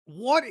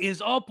What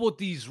is up with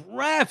these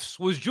refs?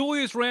 Was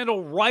Julius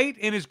Randle right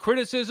in his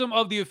criticism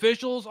of the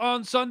officials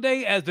on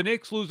Sunday as the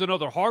Knicks lose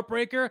another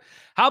heartbreaker?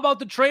 How about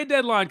the trade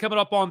deadline coming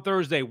up on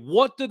Thursday?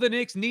 What do the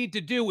Knicks need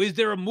to do? Is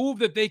there a move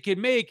that they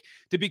can make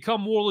to become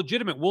more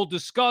legitimate? We'll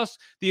discuss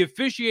the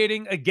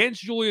officiating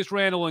against Julius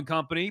Randle and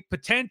company,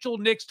 potential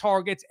Knicks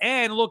targets,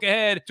 and look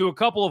ahead to a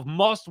couple of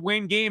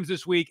must-win games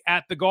this week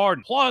at the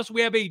Garden. Plus, we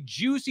have a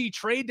juicy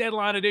trade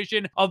deadline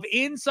edition of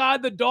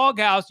Inside the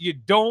Doghouse. You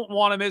don't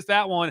want to miss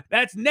that one.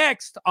 That's next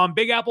on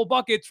Big Apple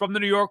Buckets from the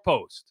New York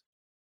Post.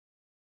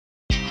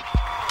 Here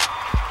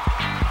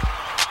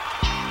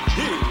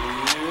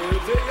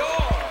they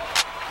are,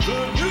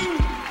 the New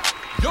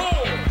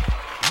York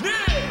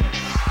Knicks.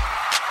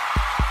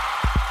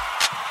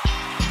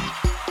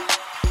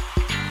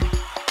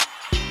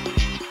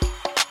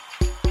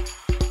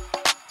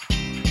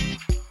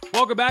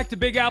 Welcome back to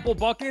Big Apple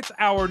Buckets,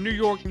 our New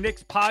York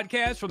Knicks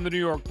podcast from the New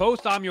York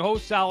Post. I'm your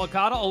host, Sal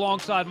Licata,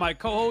 alongside my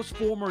co-host,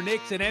 former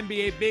Knicks and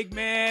NBA big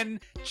man,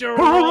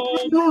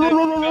 Jerome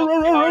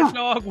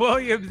Dog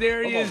Williams.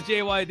 There he is,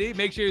 JYD.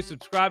 Make sure you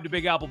subscribe to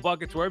Big Apple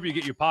Buckets wherever you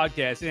get your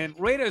podcasts and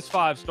rate us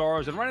 5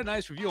 stars and write a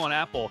nice review on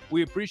Apple.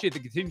 We appreciate the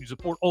continued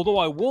support. Although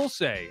I will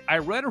say, I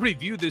read a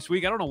review this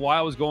week. I don't know why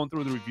I was going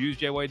through the reviews,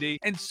 JYD,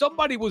 and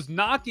somebody was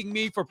knocking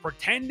me for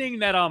pretending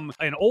that I'm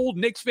an old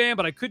Knicks fan,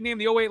 but I couldn't name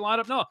the 08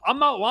 lineup. No, I'm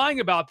not lying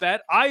about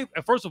that.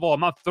 First of all, I'm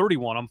not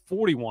 31, I'm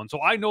 41,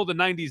 so I know the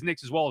 90s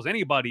Knicks as well as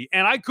anybody,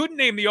 and I couldn't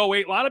name the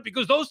 08 lineup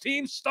because those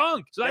teams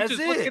stunk. So let's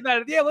get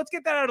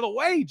that out of the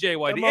way,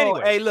 JYD.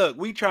 Anyway. Hey, look,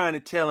 we trying to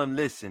tell them,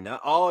 listen,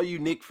 all you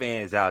Knicks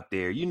fans out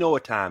there, you know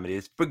what time it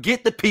is.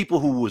 Forget the people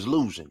who was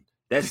losing.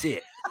 That's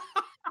it.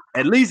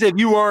 At least if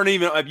you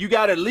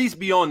got to at least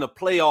be on the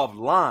playoff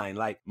line.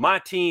 Like my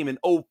team in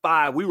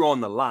 05, we were on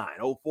the line.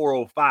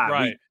 04, 05,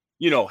 right.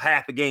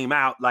 Half a game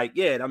out. Like,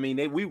 yeah, I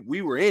mean,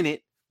 we were in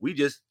it. We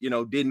just,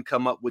 didn't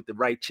come up with the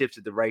right chips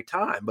at the right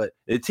time. But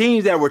the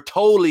teams that were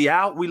totally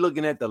out, we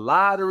looking at the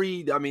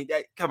lottery. I mean,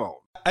 come on.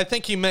 I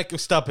think he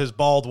mixed up his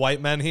bald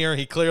white men here.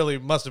 He clearly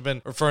must have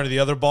been referring to the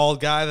other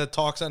bald guy that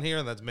talks on here,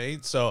 and that's me.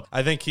 So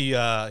I think he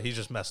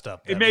just messed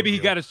up. And maybe he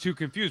got us too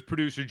confused.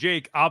 Producer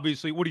Jake,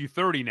 obviously, what are you,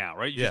 30 now,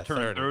 right? You just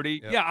turned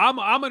 30. Yeah,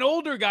 I'm an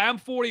older guy. I'm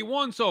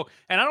 41. So,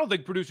 and I don't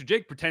think Producer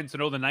Jake pretends to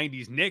know the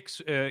 90s Knicks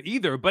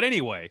either. But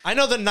anyway, I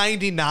know the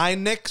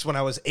 99 Knicks when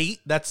I was 8.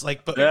 That's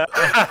like, and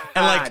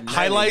like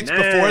highlights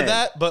before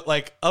that. But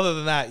like other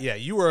than that, yeah,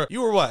 you were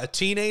what, a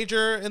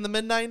teenager in the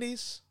mid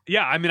 90s?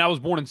 Yeah, I mean, I was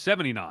born in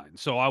 79,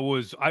 so I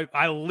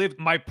lived,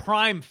 my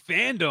prime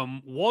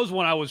fandom was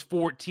when I was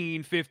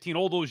 14, 15,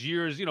 all those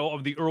years,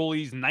 of the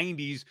early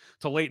 90s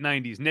to late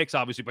 90s Knicks,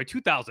 obviously. By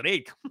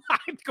 2008,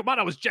 come on,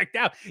 I was checked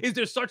out. Is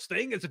there such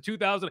thing as a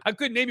 2000? I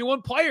couldn't name you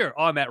one player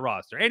on that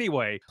roster.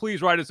 Anyway,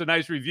 please write us a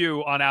nice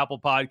review on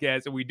Apple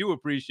Podcasts, and we do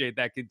appreciate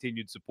that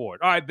continued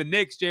support. All right, the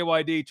Knicks,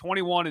 JYD,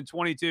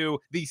 21-22,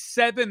 the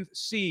 7th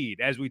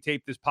seed as we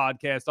tape this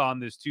podcast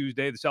on this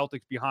Tuesday. The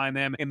Celtics behind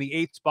them in the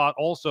 8th spot,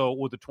 also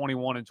with the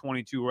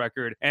 21-22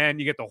 record. And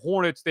you get the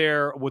Hornets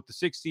there with the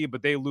 6th seed,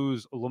 but they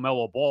lose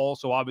LaMelo Ball.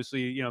 So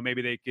obviously,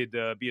 maybe they could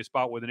be a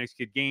spot where the Knicks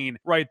could gain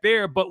right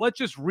there. But let's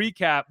just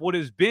recap what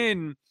has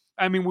been.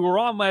 I mean, we were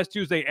on last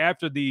Tuesday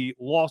after the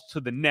loss to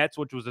the Nets,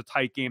 which was a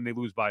tight game. They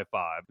lose by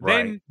 5.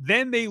 Right.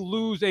 Then they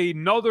lose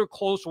another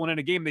close one in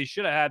a game they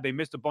should have had. They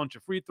missed a bunch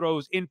of free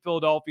throws in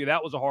Philadelphia.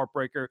 That was a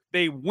heartbreaker.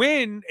 They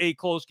win a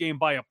close game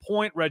by a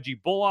point.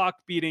 Reggie Bullock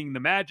beating the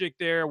Magic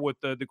there with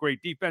the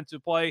great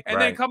defensive play.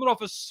 And then coming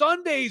off of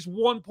Sunday's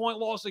 1-point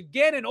loss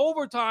again in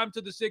overtime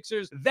to the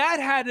Sixers. That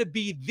had to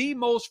be the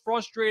most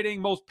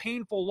frustrating, most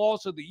painful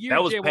loss of the year.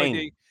 That was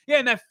painful. Yeah,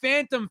 and that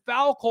phantom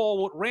foul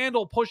call with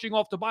Randall pushing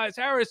off Tobias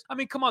Harris. I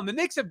mean, come on, the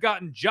Knicks have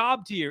gotten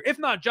jobbed here. If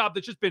not jobbed,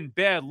 it's just been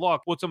bad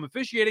luck with some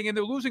officiating, and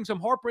they're losing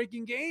some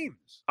heartbreaking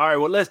games. All right,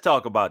 well, let's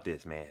talk about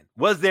this, man.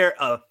 Was there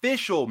an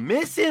official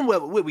missing?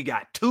 We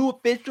got 2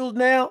 officials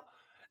now?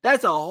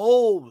 That's a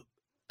whole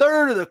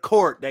third of the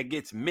court that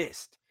gets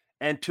missed.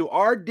 And to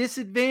our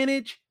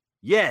disadvantage,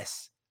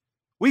 yes,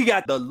 we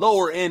got the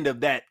lower end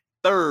of that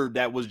third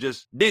that was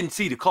just didn't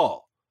see the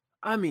call.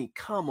 I mean,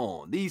 come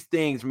on. These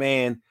things,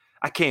 man,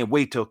 I can't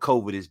wait till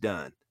COVID is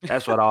done.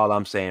 That's what all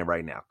I'm saying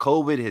right now.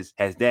 COVID has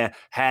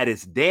had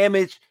its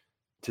damage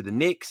to the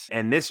Knicks,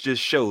 and this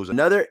just shows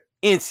another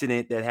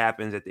incident that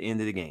happens at the end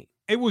of the game.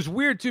 It was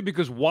weird, too,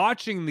 because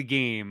watching the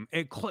game,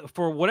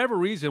 for whatever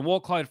reason,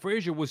 Walt Clyde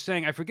Frazier was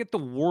saying, I forget the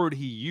word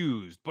he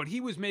used, but he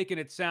was making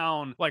it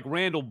sound like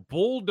Randall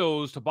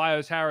bulldozed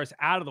Tobias Harris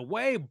out of the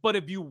way. But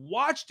if you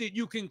watched it,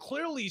 you can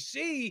clearly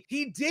see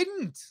he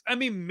didn't. I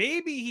mean,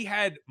 maybe he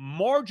had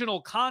marginal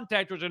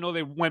contact, which I know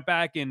they went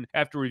back and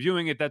after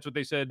reviewing it, that's what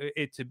they said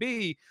it to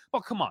be.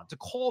 But come on, to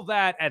call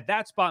that at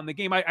that spot in the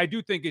game, I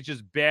do think it's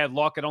just bad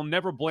luck. And I'll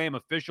never blame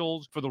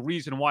officials for the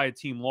reason why a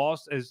team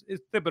lost. As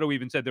Thibodeau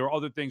even said, there are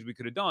other things we could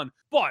could have done.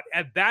 But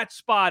at that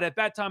spot, at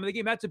that time of the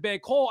game, that's a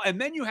bad call. And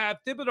then you have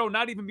Thibodeau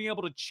not even being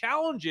able to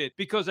challenge it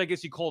because I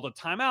guess he called a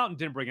timeout and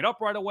didn't bring it up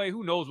right away.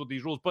 Who knows with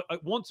these rules? But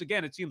once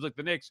again, it seems like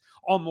the Knicks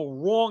on the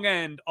wrong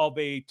end of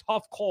a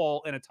tough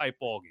call in a tight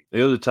ball game.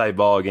 It was a tight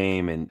ball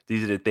game, and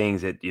these are the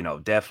things that,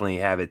 definitely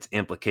have its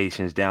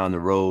implications down the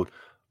road.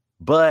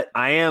 But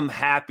I am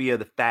happy of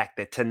the fact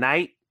that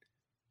tonight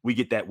we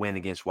get that win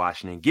against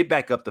Washington, get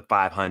back up to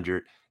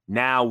 500.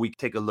 Now we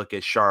take a look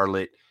at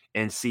Charlotte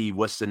and see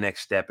what's the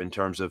next step in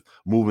terms of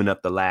moving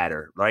up the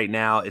ladder. Right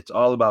now, it's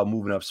all about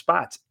moving up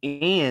spots.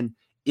 And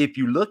if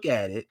you look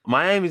at it,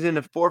 Miami's in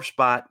the 4th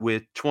spot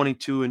with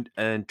 22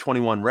 and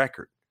 21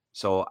 record.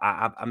 So,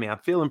 I mean, I'm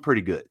feeling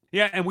pretty good.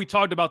 Yeah, and we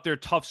talked about their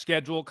tough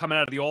schedule coming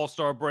out of the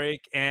All-Star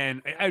break.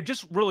 And I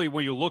just really,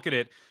 when you look at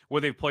it, where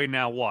they've played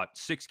now,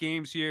 6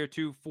 games here,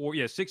 2,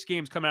 4, 6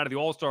 games coming out of the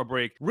All-Star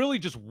break, really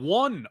just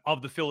one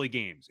of the Philly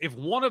games. If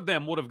one of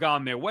them would have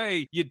gone their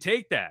way, you'd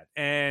take that.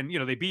 And,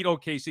 they beat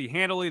OKC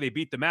handily. They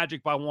beat the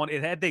Magic by 1.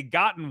 Had they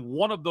gotten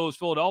one of those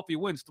Philadelphia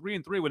wins,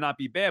 3-3 would not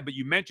be bad. But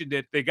you mentioned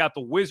it. They got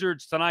the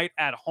Wizards tonight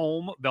at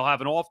home. They'll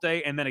have an off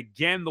day. And then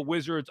again, the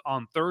Wizards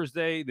on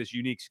Thursday, this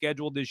unique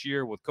schedule this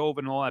year with COVID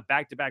and all that,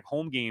 back-to-back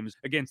home games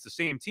against the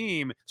same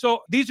team. So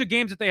these are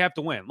games that they have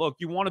to win. Look,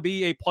 you want to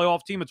be a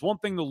playoff team. It's one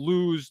thing to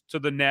lose to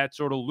the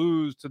Nets or to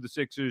lose to the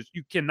Sixers.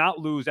 You cannot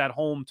lose at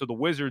home to the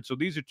Wizards. So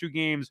these are 2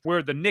 games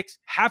where the Knicks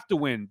have to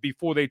win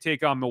before they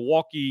take on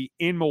Milwaukee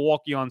in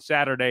Milwaukee on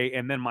Saturday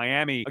and then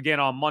Miami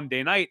again on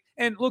Monday night.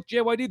 And look,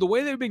 JYD, the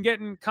way they've been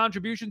getting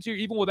contributions here,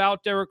 even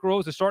without Derrick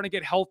Rose, they're starting to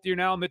get healthier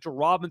now. Mitchell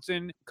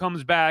Robinson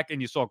comes back, and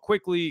you saw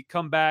quickly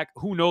come back.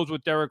 Who knows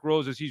with Derrick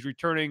Rose as he's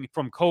returning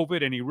from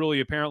COVID, and he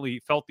really apparently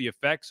felt the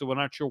effects. So we're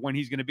not sure when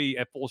he's going to be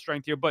at full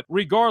strength here. But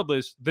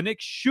regardless, the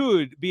Knicks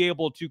should be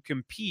able to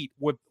compete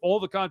with all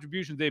the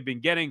contributions they've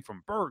been getting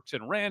from Burks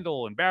and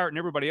Randall and Barrett and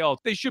everybody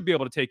else. They should be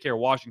able to take care of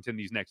Washington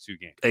these next 2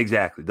 games.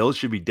 Exactly. Those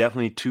should be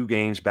definitely 2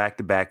 games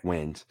back-to-back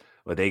wins,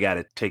 but they got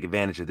to take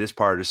advantage of this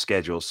part of the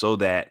schedule so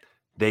that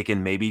they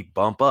can maybe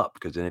bump up,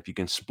 because then if you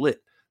can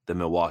split the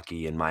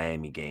Milwaukee and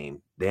Miami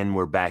game, then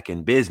we're back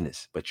in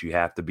business. But you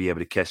have to be able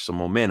to catch some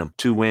momentum.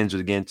 2 wins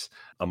against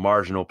a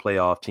marginal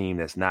playoff team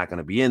that's not going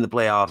to be in the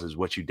playoffs is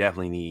what you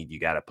definitely need. You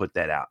got to put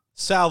that out.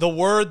 Sal, the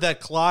word that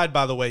Clyde,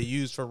 by the way,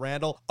 used for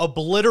Randall,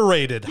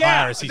 obliterated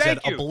Harris. He said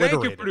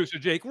obliterated. Thank you, producer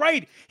Jake.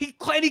 Right. He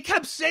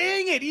kept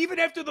saying it even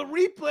after the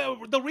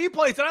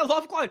replays. And I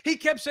love Clyde. He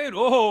kept saying,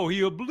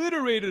 he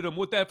obliterated him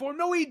with that form.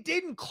 No, he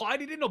didn't, Clyde.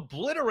 He didn't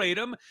obliterate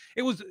him.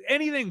 It was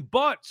anything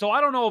but. So I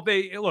don't know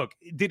if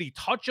did he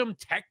touch him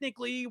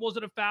technically? Was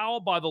it a foul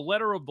by the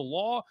letter of the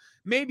law?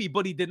 Maybe,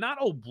 but he did not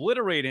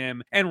obliterate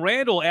him. And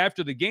Randall,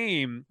 after the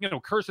game,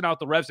 cursing out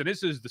the refs. And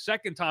this is the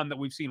second time that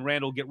we've seen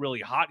Randall get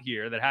really hot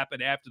here. That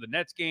happened after the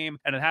Nets game,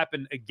 and it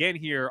happened again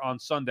here on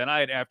Sunday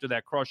night after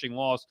that crushing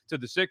loss to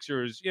the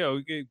Sixers,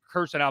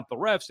 cursing out the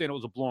refs, saying it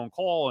was a blown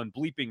call and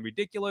bleeping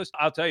ridiculous.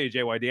 I'll tell you,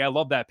 JYD, I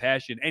love that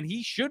passion, and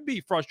he should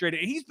be frustrated.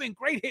 And he's been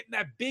great hitting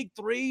that big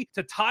 3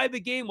 to tie the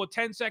game with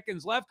 10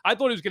 seconds left. I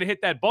thought he was going to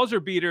hit that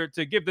buzzer beater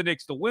to give the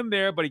Knicks the win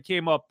there, but he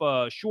came up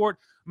short.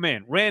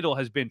 Man, Randall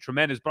has been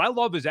tremendous, but I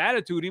love his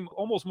attitude,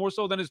 almost more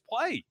so than his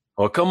play.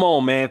 Well, come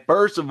on, man.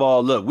 First of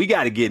all, look, we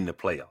got to get in the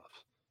playoffs,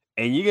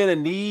 and you're going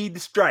to need the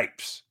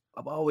stripes.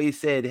 I've always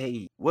said,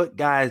 hey, what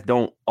guys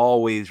don't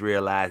always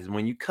realize is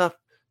when you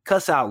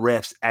cuss out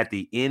refs at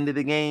the end of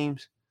the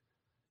games,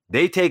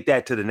 they take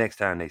that to the next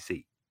time they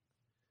see,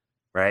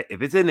 right?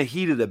 If it's in the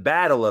heat of the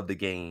battle of the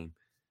game,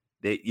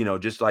 they,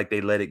 just like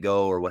they let it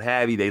go or what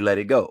have you, they let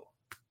it go.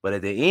 But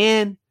at the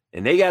end,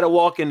 and they got to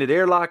walk into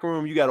their locker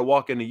room, you got to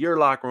walk into your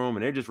locker room,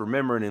 and they're just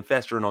remembering and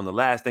festering on the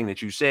last thing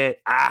that you said.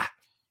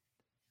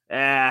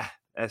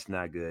 That's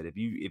not good. If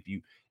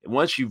you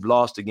once you've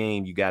lost the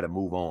game, you got to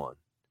move on.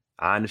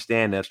 I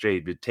understand that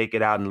straight, but take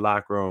it out in the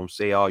locker room,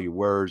 say all your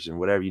words and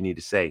whatever you need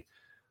to say,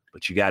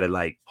 but you got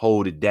to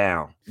hold it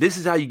down. This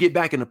is how you get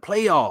back in the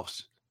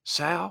playoffs,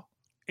 Sal.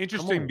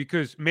 Interesting,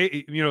 because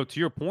to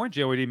your point,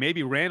 JOD,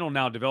 maybe Randall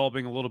now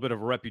developing a little bit of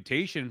a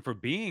reputation for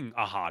being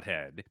a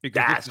hothead.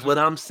 Because that's what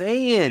I'm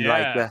saying.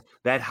 Yeah. Like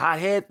that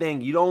hothead thing.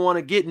 You don't want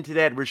to get into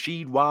that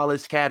Rasheed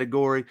Wallace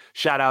category.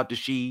 Shout out to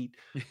Sheed,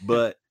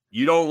 but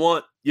you don't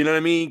want, you know what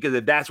I mean? Because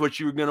if that's what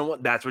you're gonna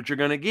want, that's what you're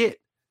gonna get.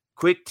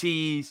 Quick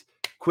tease,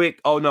 quick.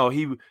 Oh no,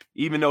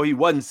 even though he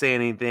wasn't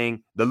saying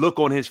anything, the look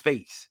on his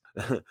face,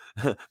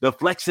 the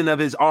flexing of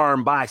his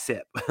arm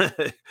bicep.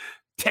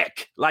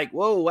 Tech,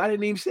 whoa, I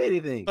didn't even say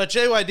anything. But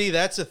JYD,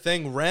 that's the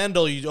thing.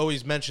 Randall, you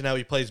always mention how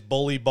he plays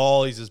bully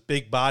ball. He's this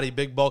big body,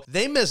 big bulk.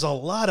 They miss a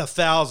lot of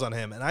fouls on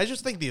him, and I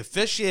just think the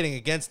officiating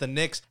against the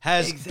Knicks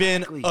has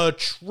been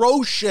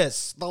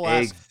atrocious the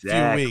last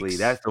few weeks.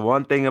 That's the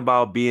one thing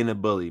about being a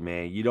bully,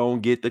 man. You don't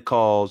get the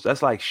calls.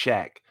 That's like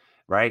Shaq,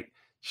 right?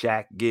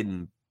 Shaq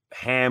getting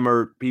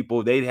hammered.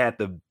 People, they'd have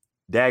to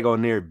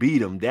daggone near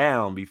beat him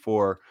down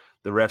before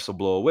the refs will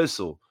blow a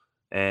whistle.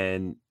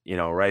 And,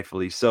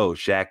 rightfully so.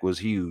 Shaq was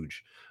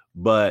huge.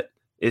 But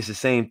it's the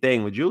same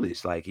thing with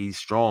Julius. He's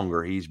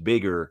stronger, he's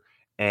bigger,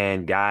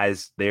 and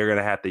guys, they're going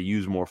to have to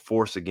use more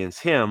force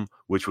against him,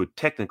 which would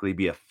technically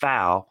be a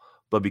foul.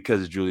 But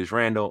because it's Julius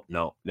Randle,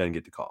 no, doesn't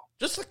get the call.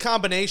 Just a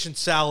combination,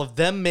 Sal, of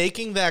them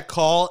making that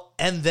call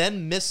and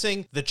then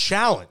missing the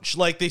challenge.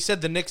 Like they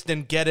said, the Knicks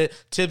didn't get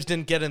it. Tibbs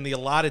didn't get it in the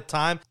allotted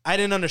time. I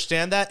didn't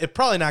understand that. It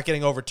probably not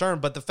getting overturned,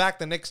 but the fact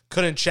the Knicks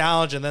couldn't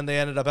challenge and then they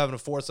ended up having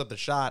to force up the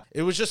shot,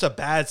 it was just a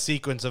bad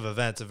sequence of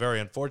events and very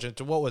unfortunate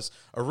to what was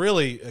a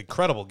really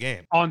incredible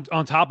game. On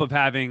top of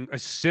having a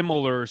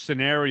similar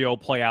scenario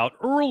play out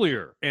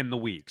earlier in the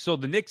week. So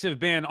the Knicks have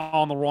been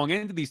on the wrong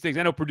end of these things.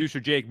 I know producer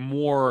Jake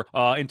more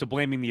into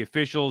blaming the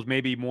officials,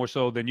 maybe more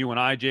so than you and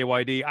I, JYD.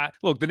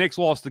 Look, the Knicks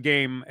lost the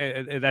game.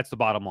 That's the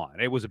bottom line.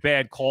 It was a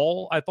bad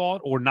call, I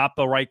thought, or not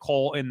the right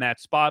call in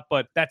that spot,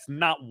 but that's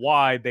not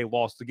why they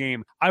lost the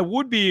game. I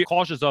would be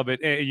cautious of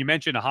it. You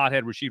mentioned a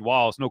hothead Rasheed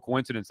Wallace. No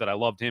coincidence that I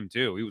loved him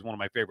too. He was one of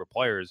my favorite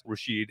players,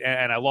 Rasheed,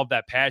 and I love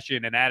that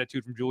passion and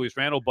attitude from Julius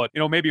Randle. But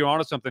maybe you're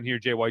onto something here,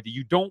 JYD.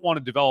 You don't want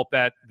to develop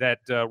that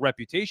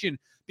reputation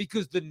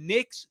because the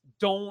Knicks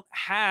don't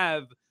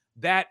have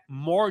that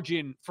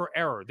margin for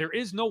error. There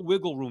is no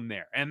wiggle room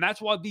there. And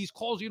that's why these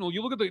calls, you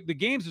look at the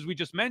games, as we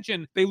just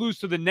mentioned, they lose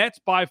to the Nets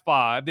by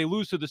 5. They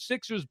lose to the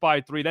Sixers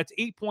by 3. That's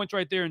 8 points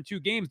right there in 2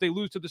 games. They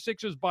lose to the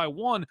Sixers by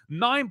 1.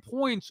 9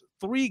 points,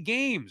 3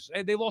 games.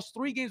 And they lost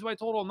 3 games by a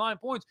total of 9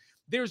 points.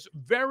 There's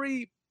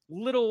very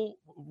little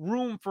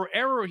room for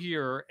error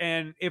here.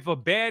 And if a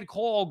bad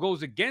call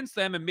goes against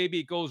them, and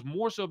maybe it goes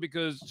more so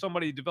because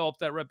somebody develops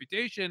that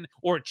reputation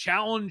or a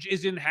challenge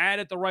isn't had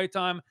at the right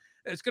time,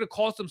 it's going to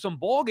cost them some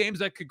ball games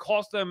that could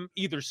cost them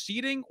either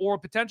seeding or a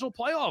potential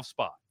playoff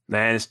spot.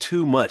 Man, it's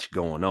too much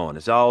going on.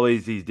 It's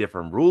always these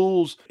different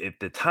rules. If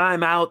the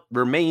timeout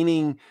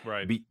remaining,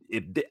 right,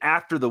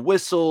 after the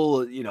whistle,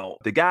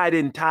 the guy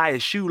didn't tie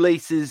his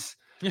shoelaces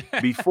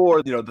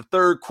before, the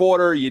third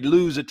quarter, you'd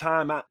lose a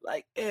timeout.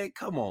 Like,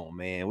 come on,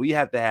 man. We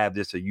have to have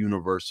this a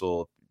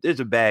universal. There's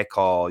a bad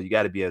call. You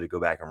got to be able to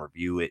go back and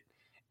review it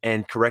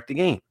and correct the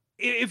game.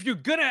 If you're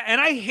gonna, and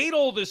I hate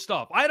all this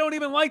stuff, I don't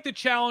even like the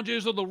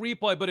challenges or the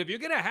replay, but if you're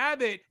gonna have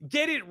it,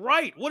 get it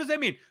right. What does that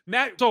mean,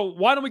 Matt? So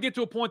why don't we get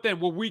to a point then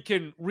where we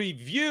can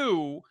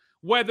review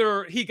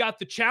whether he got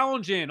the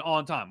challenge in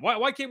on time?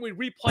 Why can't we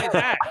replay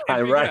that?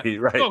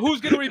 Right. So who's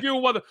going to review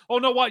whether, you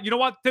know what?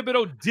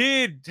 Thibodeau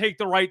did take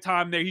the right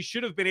time there. He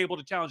should have been able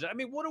to challenge it. I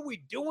mean, what are we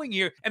doing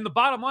here? And the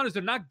bottom line is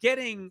they're not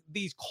getting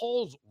these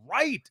calls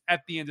right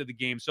at the end of the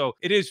game. So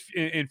it is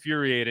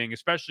infuriating,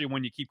 especially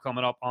when you keep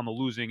coming up on the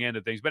losing end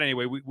of things. But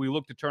anyway, we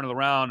look to turn it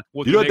around.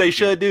 You know what they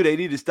should do? They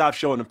need to stop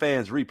showing the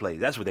fans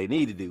replays. That's what they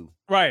need to do.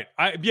 Right.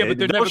 But they're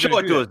don't never show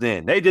it to us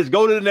then. They just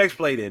go to the next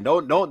play then.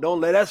 Don't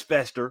let us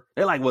fester.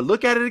 They're like, well,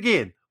 look at it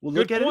again. We'll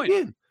look at it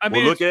again.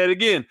 We'll look at it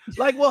again.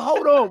 Like, well,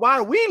 hold on. Why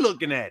are we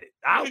looking at it?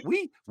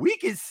 We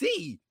can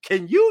see.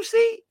 Can you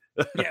see?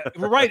 Yeah,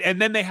 right.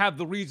 And then they have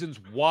the reasons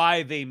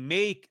why they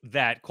make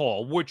that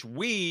call, which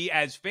we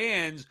as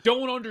fans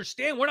don't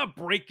understand. We're not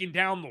breaking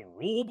down the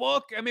rule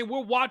book. I mean,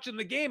 we're watching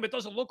the game. It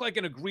doesn't look like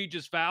an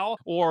egregious foul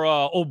or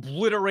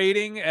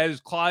obliterating,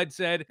 as Clyde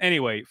said.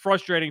 Anyway,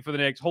 frustrating for the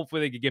Knicks. Hopefully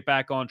they can get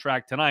back on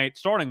track tonight,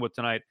 starting with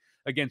tonight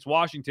against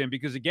Washington,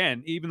 because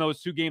again, even though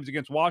it's 2 games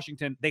against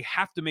Washington, they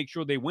have to make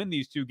sure they win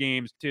these 2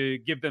 games to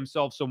give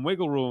themselves some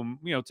wiggle room,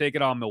 take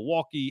it on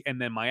Milwaukee and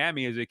then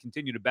Miami as they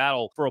continue to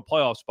battle for a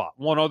playoff spot.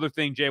 One other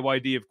thing,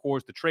 JYD, of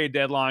course, the trade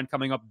deadline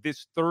coming up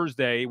this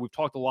Thursday. We've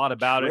talked a lot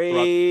about it.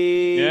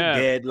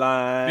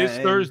 Deadline. This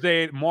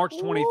Thursday, March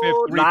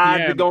 25th, 3 lives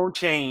p.m. are going to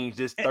change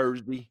this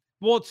Thursday.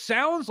 Well, it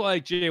sounds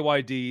like,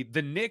 JYD,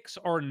 the Knicks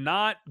are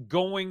not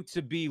going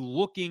to be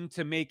looking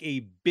to make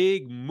a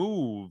big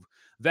move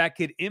that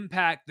could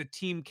impact the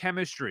team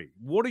chemistry.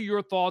 What are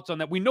your thoughts on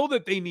that? We know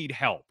that they need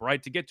help,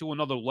 right? To get to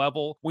another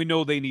level, we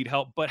know they need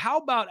help. But how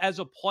about as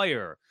a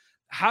player,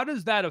 how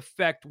does that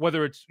affect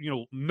whether it's,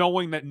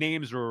 knowing that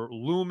names are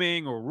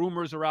looming or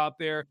rumors are out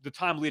there, the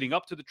time leading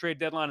up to the trade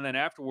deadline and then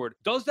afterward?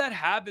 Does that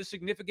have a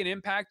significant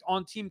impact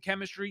on team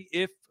chemistry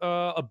if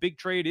a big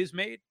trade is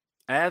made?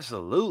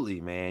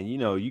 Absolutely, man.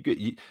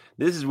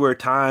 This is where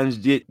times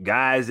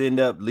guys end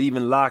up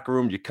leaving locker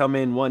rooms. You come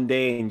in one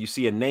day and you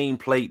see a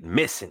nameplate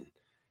missing.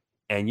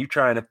 And you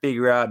trying to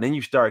figure out, and then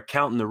you start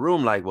counting the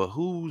room like, well,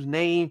 whose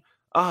name?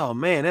 Oh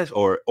man, that's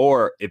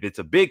or if it's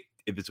a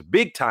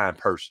big time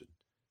person,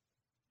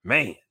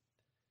 man,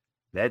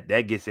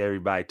 that gets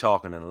everybody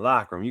talking in the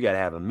locker room. You got to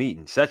have a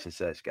meeting. Such and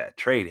such got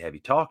traded. Have you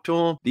talked to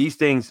them? These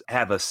things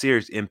have a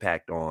serious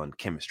impact on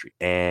chemistry.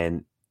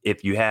 And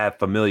if you have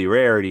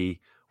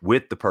familiarity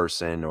with the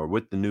person or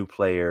with the new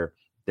player,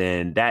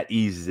 then that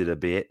eases it a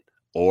bit.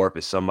 Or if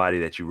it's somebody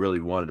that you really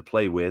wanted to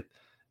play with,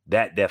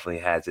 that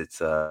definitely has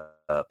its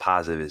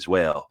positive as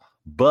well.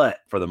 But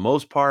for the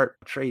most part,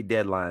 trade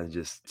deadline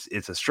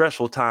it's a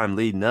stressful time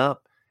leading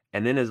up,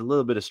 and then there's a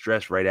little bit of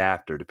stress right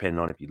after, depending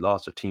on if you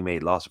lost a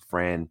teammate, lost a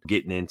friend,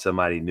 getting in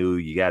somebody new.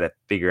 You got to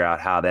figure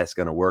out how that's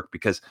going to work,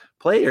 because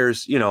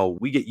players,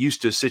 we get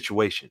used to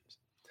situations.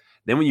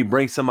 Then when you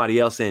bring somebody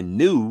else in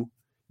new,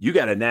 you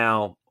got to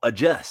now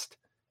adjust.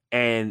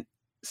 And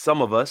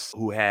some of us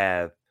who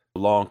have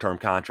long-term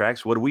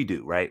contracts. What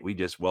do? Right? We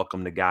just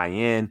welcome the guy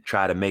in,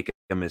 try to make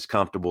him as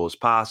comfortable as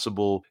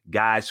possible.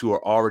 Guys who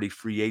are already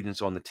free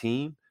agents on the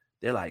team,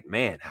 they're like,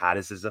 man, how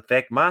does this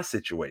affect my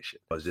situation?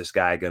 Is this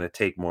guy going to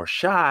take more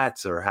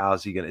shots, or how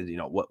is he going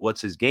to,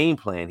 what's his game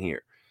plan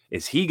here?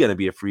 Is he going to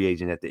be a free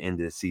agent at the end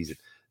of the season?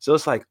 So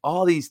it's like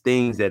all these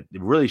things that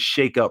really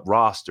shake up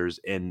rosters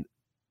in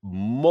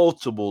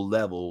multiple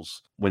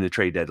levels when the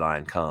trade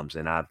deadline comes.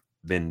 And I've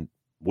been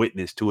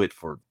witness to it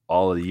for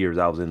all of the years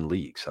I was in the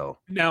league. So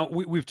now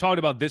we've talked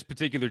about this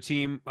particular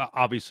team.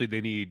 Obviously, they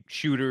need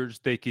shooters.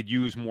 They could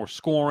use more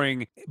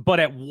scoring, but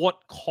at what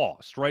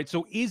cost, right?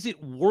 So is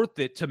it worth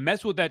it to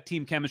mess with that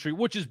team chemistry,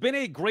 which has been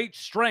a great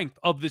strength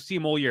of this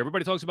team all year?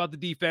 Everybody talks about the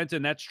defense,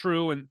 and that's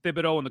true, and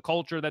Thibodeau and the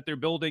culture that they're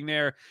building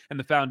there and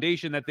the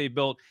foundation that they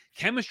built.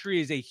 Chemistry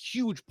is a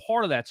huge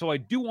part of that. So I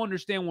do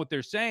understand what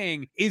they're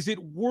saying. Is it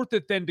worth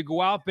it then to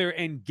go out there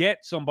and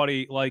get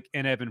somebody like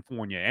an Evan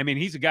Fournier? I mean,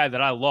 he's a guy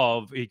that I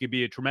love. He could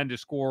be a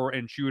tremendous scorer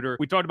and shooter.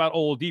 We talked about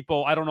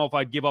Oladipo. I don't know if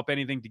I'd give up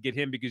anything to get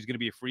him because he's going to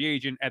be a free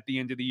agent at the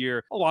end of the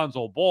year.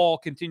 Alonzo Ball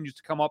continues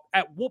to come up.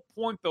 At what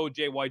point, though,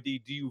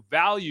 JYD, do you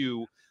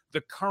value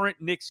the current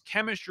Knicks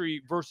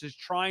chemistry versus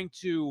trying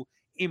to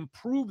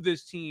improve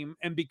this team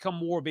and become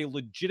more of a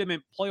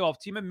legitimate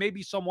playoff team and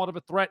maybe somewhat of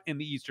a threat in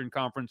the Eastern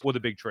Conference with a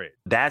big trade?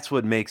 That's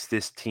what makes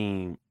this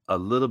team a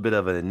little bit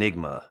of an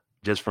enigma,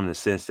 just from the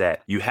sense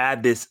that you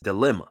had this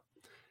dilemma.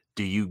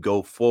 Do you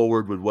go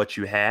forward with what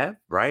you have,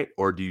 right?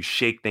 Or do you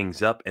shake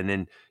things up and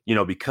then,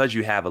 because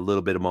you have a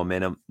little bit of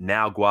momentum,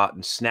 now go out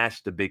and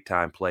snatch the big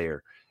time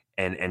player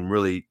and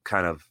really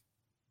kind of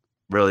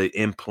really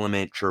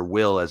implement your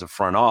will as a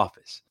front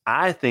office?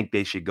 I think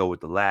they should go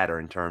with the latter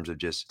in terms of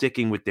just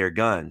sticking with their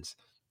guns.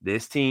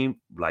 This team,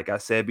 like I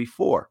said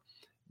before,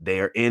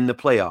 they are in the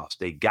playoffs.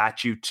 They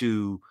got you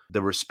to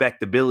the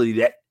respectability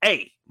that,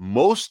 hey,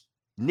 most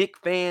Knicks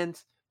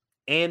fans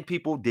and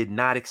people did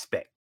not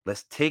expect.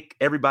 Let's take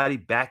everybody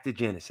back to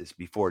Genesis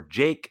before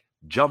Jake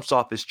jumps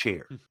off his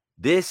chair.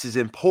 This is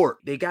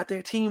important. They got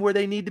their team where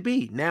they need to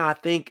be. Now, I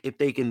think if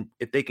they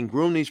can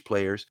groom these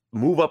players,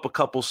 move up a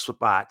couple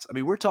spots. I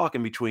mean, we're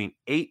talking between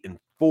 8 and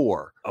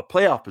 4, a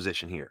playoff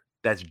position here.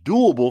 That's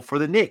doable for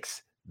the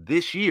Knicks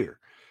this year.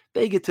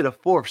 They get to the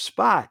 4th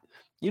spot.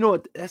 You know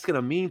what that's going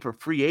to mean for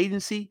free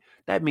agency?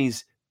 That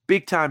means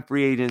big time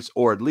free agents,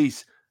 or at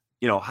least,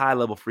 high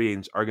level free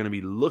agents, are going to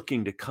be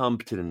looking to come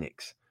to the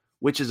Knicks,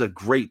 which is a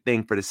great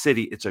thing for the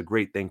city. It's a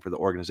great thing for the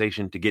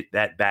organization to get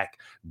that back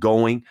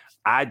going.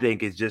 I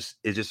think it's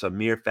just a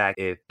mere fact.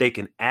 If they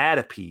can add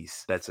a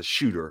piece that's a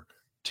shooter,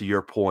 to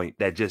your point,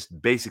 that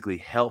just basically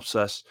helps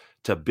us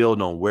to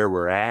build on where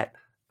we're at,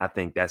 I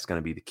think that's going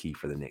to be the key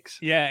for the Knicks.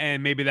 Yeah,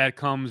 and maybe that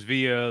comes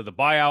via the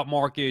buyout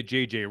market.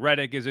 JJ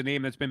Redick is a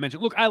name that's been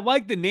mentioned. Look, I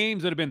like the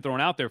names that have been thrown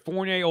out there.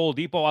 Fournier,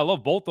 Oladipo, I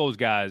love both those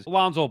guys.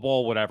 Alonzo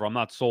Ball, whatever. I'm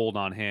not sold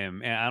on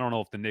him. And I don't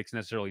know if the Knicks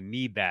necessarily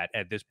need that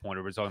at this point.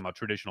 Or we're talking about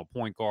traditional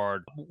point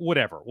guard,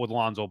 whatever, with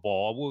Alonzo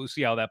Ball. We'll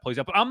see how that plays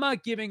out. But I'm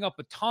not giving up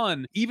a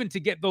ton, even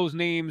to get those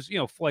names,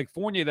 like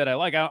Fournier that I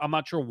like. I'm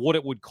not sure what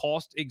it would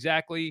cost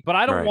exactly. But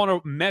I don't want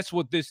to mess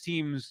with this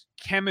team's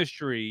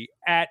chemistry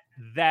at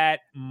that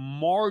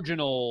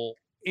marginal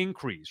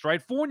increase,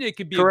 right? Fournier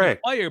could be a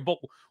good player, but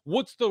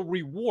what's the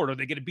reward? Are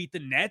they going to beat the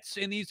Nets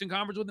in the Eastern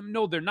Conference with them?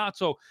 No, they're not.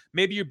 So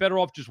maybe you're better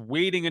off just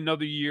waiting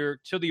another year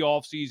till the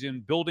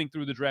offseason, building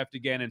through the draft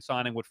again and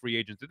signing what free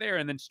agents are there,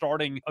 and then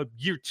starting a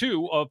year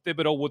 2 of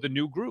Thibodeau with a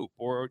new group,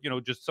 or,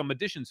 just some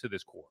additions to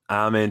this core.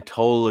 I'm in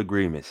total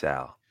agreement,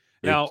 Sal.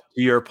 Now,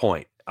 to your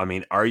point, I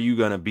mean, are you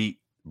going to beat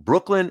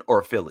Brooklyn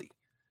or Philly?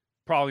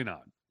 Probably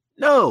not.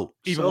 No.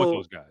 Even with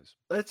those guys.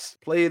 Let's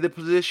play the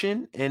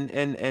position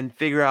and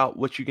figure out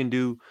what you can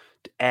do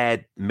to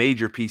add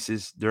major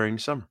pieces during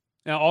the summer.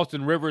 Now,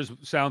 Austin Rivers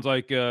sounds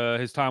like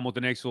his time with the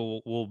Knicks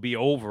will be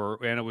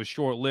over, and it was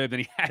short-lived,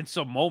 and he had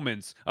some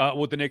moments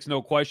with the Knicks,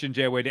 no question,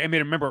 Jay Wade. I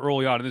mean, remember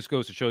early on, and this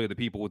goes to show you the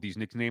people with these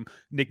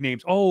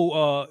nicknames.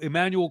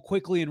 Emmanuel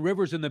Quickley and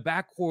Rivers in the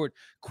backcourt,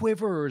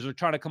 Quivers are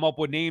trying to come up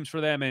with names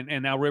for them,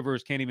 and now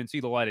Rivers can't even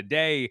see the light of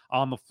day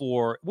on the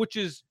floor, which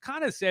is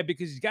kind of sad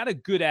because he's got a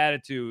good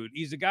attitude.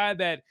 He's a guy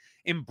that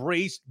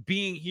embraced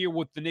being here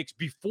with the Knicks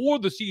before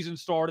the season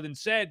started and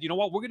said, you know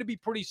what, we're going to be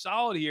pretty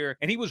solid here.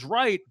 And he was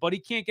right, but he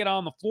can't get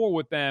on the floor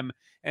with them.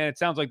 And it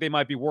sounds like they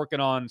might be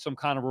working on some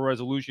kind of a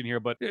resolution here.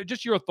 But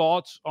just your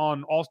thoughts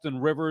on Austin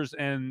Rivers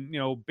and,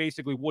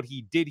 basically what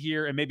he did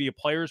here, and maybe a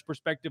player's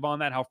perspective on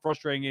that, how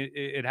frustrating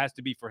it has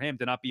to be for him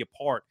to not be a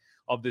part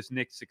of this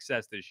Knicks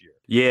success this year.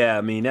 Yeah,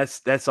 I mean,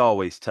 that's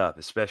always tough,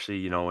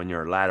 especially, in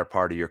your latter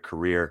part of your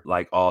career,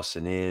 like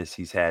Austin is.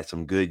 He's had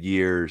some good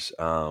years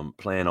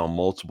playing on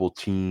multiple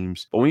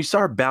teams. But when you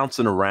start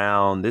bouncing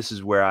around, this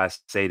is where I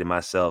say to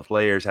myself,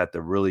 players have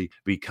to really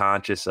be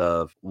conscious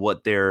of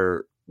what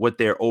their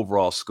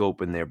overall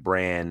scope and their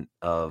brand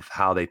of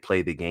how they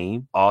play the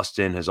game.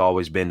 Austin has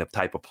always been the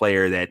type of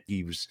player that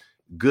he was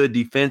good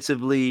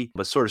defensively,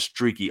 but sort of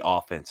streaky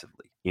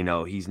offensively.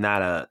 He's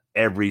not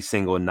every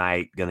single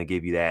night going to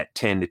give you that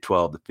 10 to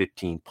 12 to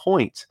 15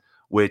 points.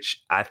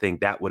 which I think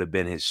that would have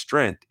been his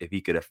strength if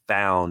he could have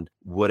found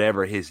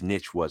whatever his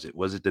niche was.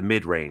 Was it the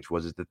mid-range?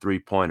 Was it the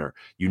three-pointer?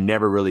 You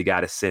never really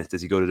got a sense.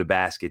 Does he go to the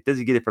basket? Does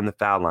he get it from the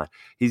foul line?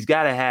 He's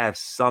got to have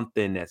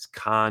something that's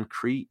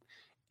concrete.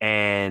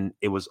 And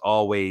it was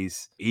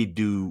always, he'd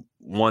do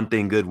one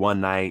thing good one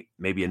night,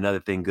 maybe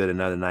another thing good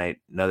another night,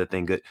 another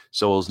thing good.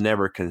 So it was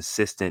never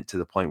consistent to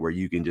the point where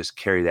you can just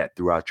carry that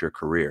throughout your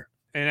career.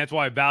 And that's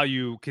why I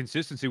value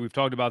consistency. We've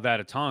talked about that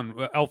a ton.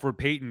 Elfrid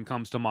Payton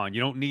comes to mind.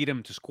 You don't need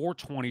him to score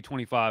 20,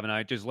 25 a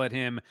night. Just let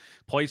him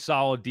play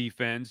solid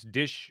defense,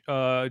 dish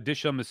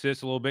some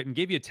assists a little bit, and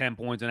give you 10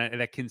 points. And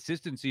that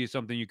consistency is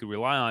something you could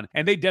rely on.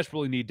 And they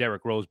desperately need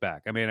Derrick Rose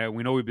back. I mean,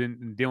 we know we've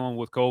been dealing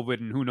with COVID,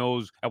 and who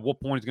knows at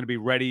what point he's going to be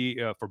ready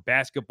for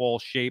basketball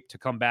shape to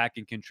come back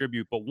and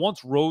contribute. But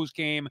once Rose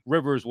came,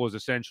 Rivers was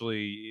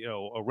essentially,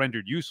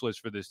 rendered useless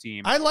for this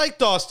team. I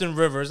liked Austin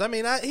Rivers. I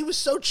mean, he was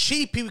so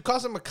cheap. He would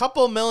cost him a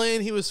couple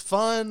million. He was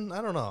fun.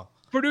 I don't know.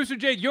 Producer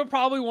Jake, you're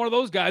probably one of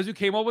those guys who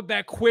came up with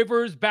that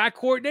Quivers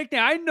backcourt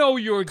nickname. I know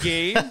your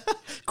game.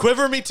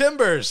 Quiver me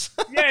timbers.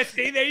 Yeah,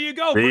 see, there you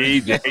go. See,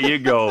 there you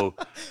go.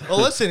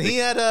 Well, listen, he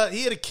had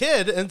a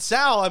kid, and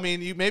Sal, I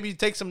mean, you maybe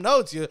take some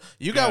notes.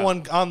 You got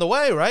one on the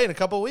way, right, in a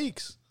couple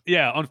weeks.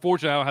 Yeah,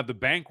 unfortunately, I don't have the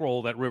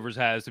bankroll that Rivers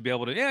has to be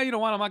able to, you know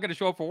what, I'm not going to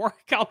show up for work.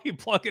 I'll be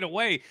plugging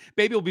away.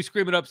 Baby will be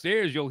screaming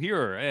upstairs. You'll hear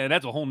her. And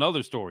that's a whole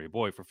nother story,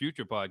 boy, for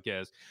future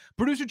podcasts.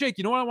 Producer Jake,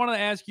 you know what I wanted to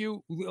ask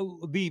you?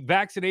 The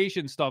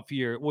vaccination stuff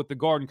here with the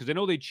Garden, because I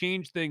know they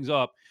changed things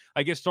up.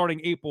 I guess starting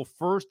April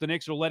 1st, the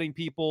Knicks are letting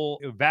people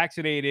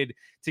vaccinated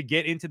to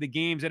get into the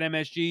games at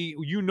MSG.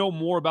 You know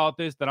more about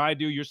this than I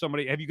do. You're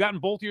somebody. Have you gotten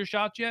both of your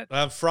shots yet?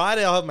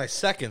 Friday, I'll have my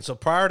second. So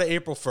prior to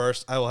April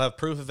 1st, I will have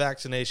proof of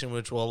vaccination,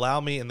 which will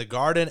allow me in the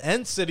Garden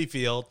and Citi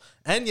Field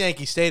and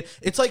Yankee Stadium.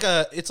 It's like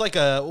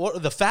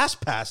the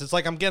Fast Pass. It's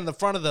like I'm getting the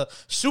front of the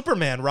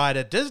Superman ride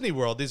at Disney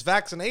World. These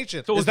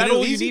vaccinations. So is that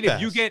all you need?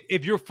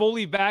 If you're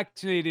fully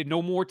vaccinated,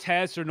 no more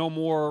tests or no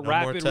more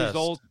rapid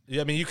results? Yeah,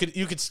 I mean,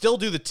 you could still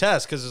do the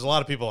test because there's a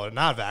lot of people that are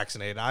not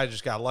vaccinated. I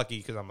just got lucky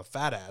because I'm a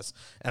fat ass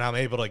and I'm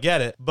able to get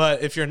it.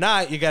 But if you're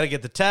not, you got to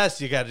get the test.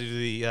 You got to do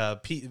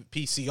the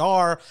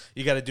PCR.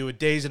 You got to do a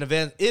days in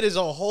advance. It is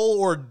a whole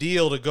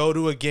ordeal to go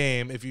to a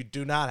game if you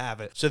do not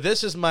have it. So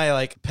this is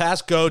my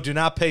pass go. Do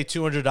not pay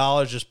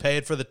 $200. Just pay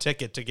it for the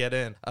ticket to get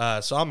in.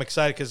 So I'm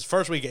excited because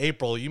first week of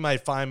April, you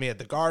might find me at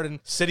the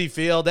Garden, Citi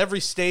Field, every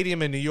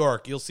stadium in New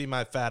York. You'll see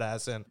my fat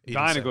ass in.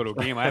 Trying to go to a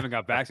game. I haven't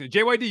got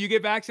vaccinated. JYD, you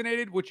get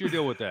vaccinated? What's your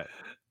deal with that?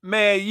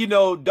 Man,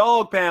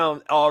 Dog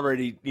Pound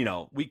already,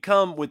 we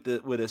come with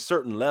a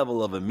certain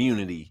level of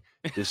immunity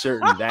to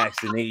certain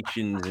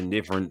vaccinations and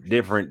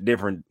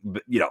different,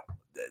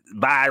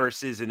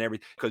 viruses and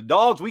everything. Because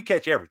dogs, we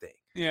catch everything.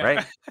 Yeah.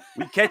 Right.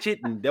 We catch it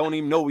and don't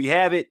even know we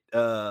have it.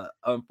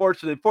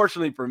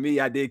 Fortunately for me,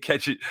 I did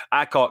catch it.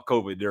 I caught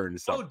COVID during the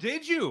summer. Oh,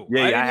 did you?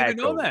 Yeah, I didn't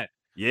even know that.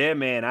 Yeah,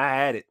 man, I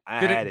had it.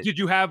 I had it. Did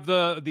you have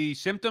the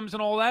symptoms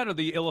and all that, or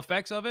the ill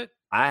effects of it?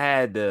 I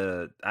had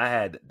the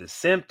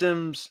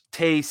symptoms,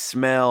 taste,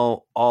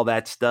 smell, all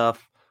that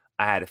stuff.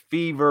 I had a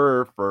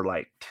fever for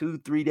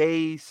 2-3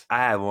 days. I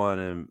had one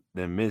of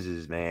them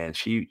misses, man.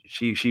 She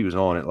was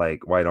on it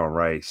like white on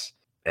rice,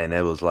 and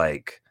it was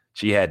like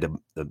she had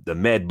the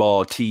med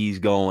ball teas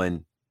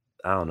going.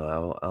 I don't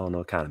know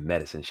what kind of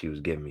medicine she was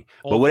giving me,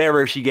 but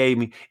whatever she gave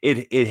me,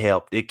 it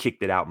helped. It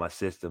kicked it out my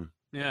system.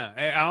 Yeah,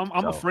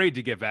 I'm afraid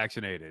to get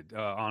vaccinated,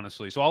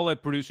 honestly. So I'll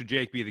let producer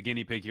Jake be the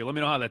guinea pig here. Let me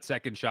know how that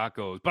second shot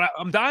goes. But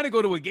I'm dying to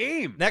go to a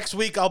game. Next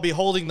week, I'll be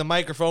holding the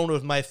microphone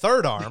with my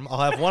third arm. I'll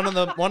have one of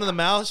the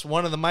mouse,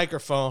 one of the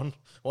microphone,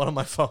 one of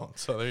my phone.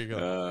 So there you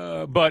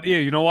go. But yeah,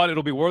 you know what?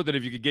 It'll be worth it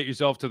if you could get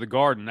yourself to the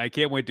Garden. I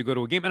can't wait to go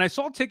to a game. And I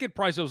saw ticket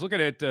prices. I was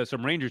looking at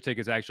some Rangers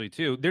tickets actually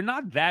too. They're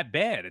not that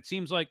bad. It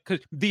seems like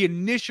because the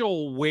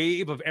initial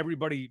wave of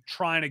everybody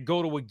trying to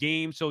go to a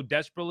game so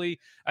desperately,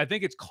 I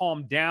think it's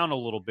calmed down a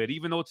little bit.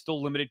 Even though it's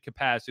still limited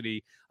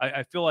capacity,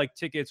 I feel like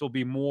tickets will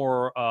be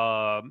more,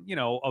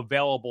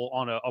 available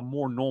on a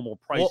more normal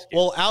price.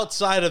 Well,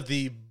 outside of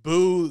the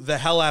boo the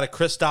hell out of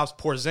Kristaps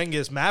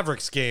Porzingis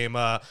Mavericks game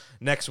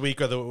next week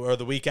or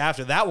the week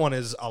after, that one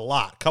is a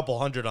lot, couple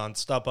hundred on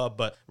StubHub.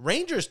 But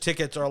Rangers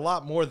tickets are a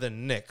lot more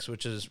than Knicks,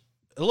 which is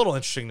a little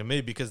interesting to me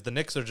because the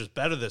Knicks are just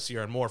better this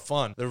year and more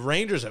fun. The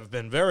Rangers have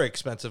been very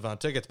expensive on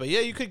tickets, but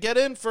yeah, you could get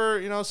in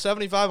for,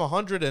 $75,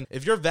 $100. And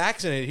if you're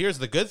vaccinated, here's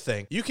the good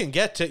thing. You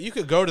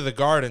could go to the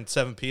Garden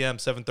 7 p.m.,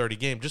 7:30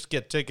 game, just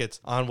get tickets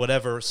on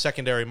whatever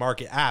secondary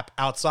market app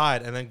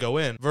outside and then go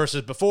in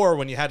versus before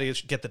when you had to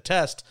get the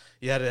test,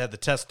 you had to have the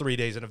test 3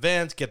 days in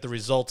advance, get the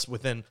results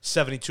within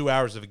 72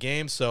 hours of a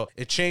game. So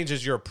it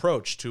changes your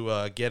approach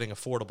to getting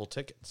affordable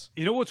tickets.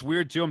 You know what's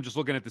weird too? I'm just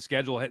looking at the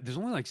schedule. There's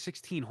only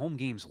 16 home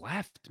games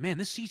left. Man,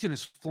 this season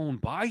has flown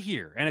by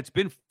here, and it's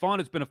been fun.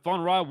 It's been a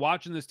fun ride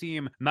watching this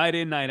team night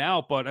in, night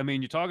out. But I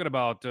mean, you're talking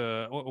about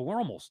we're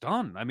almost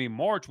done. I mean,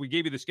 March, we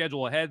gave you the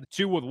schedule ahead.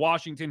 2 with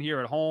Washington here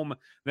at home.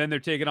 Then they're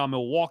taking on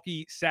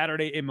Milwaukee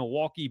Saturday in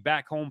Milwaukee,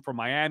 back home from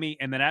Miami,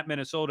 and then at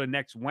Minnesota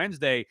next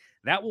Wednesday.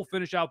 That will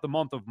finish out the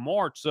month of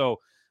March. So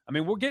I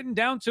mean, we're getting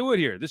down to it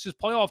here. This is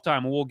playoff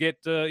time, and we'll get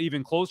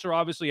even closer,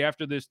 obviously,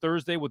 after this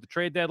Thursday with the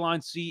trade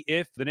deadline, see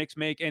if the Knicks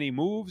make any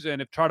moves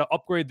and if try to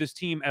upgrade this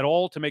team at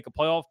all to make a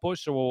playoff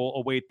push, so we'll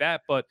await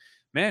that. But,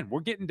 man, we're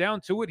getting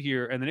down to it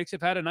here, and the Knicks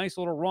have had a nice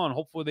little run.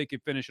 Hopefully they can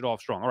finish it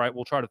off strong. All right,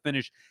 we'll try to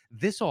finish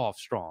this off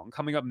strong.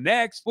 Coming up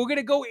next, we're going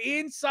to go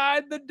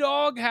inside the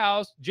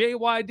doghouse.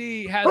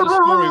 JYD has a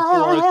story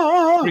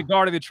for us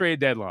regarding the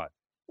trade deadline.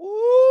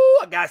 Ooh,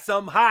 I got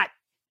something hot.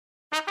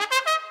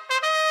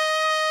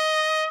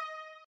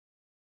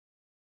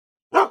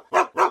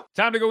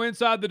 Time to go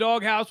inside the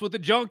doghouse with the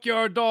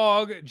junkyard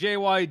dog,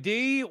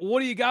 JYD. What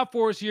do you got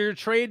for us here?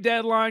 Trade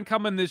deadline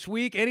coming this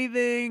week.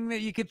 Anything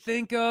that you could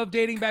think of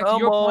dating back to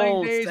your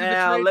playing days?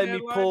 Sal, let me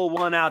pull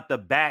one out the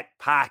back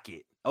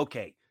pocket.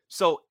 Okay,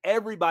 so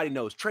everybody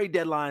knows trade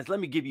deadlines. Let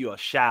me give you a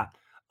shot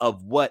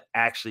of what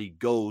actually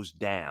goes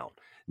down.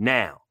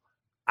 Now,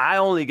 I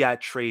only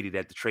got traded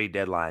at the trade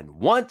deadline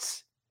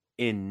once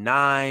in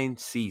 9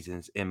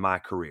 seasons in my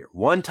career.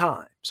 One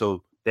time.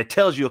 So that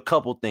tells you a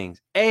couple things.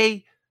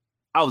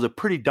 I was a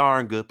pretty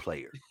darn good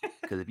player,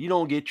 because if you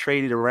don't get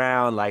traded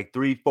around like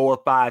 3,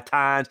 4, 5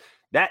 times,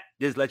 that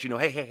just lets you know,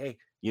 hey,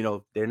 you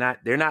know, they're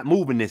not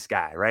moving this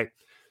guy, right?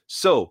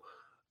 So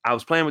I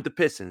was playing with the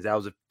Pistons. That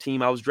was a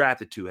team I was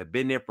drafted to. I'd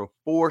been there for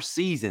 4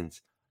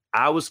 seasons.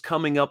 I was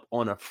coming up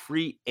on a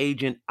free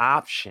agent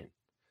option.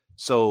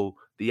 So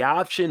the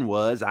option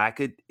was I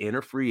could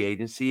enter free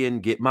agency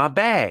and get my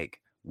bag.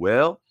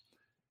 Well,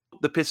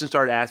 the Pistons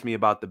started asking me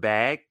about the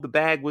bag. The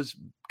bag was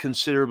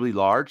considerably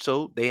large,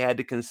 so they had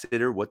to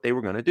consider what they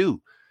were going to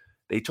do.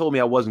 They told me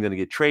I wasn't going to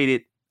get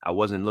traded. I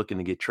wasn't looking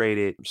to get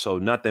traded, so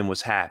nothing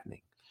was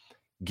happening.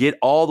 Get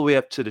all the way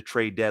up to the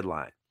trade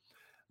deadline.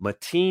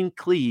 Mateen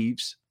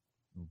Cleaves'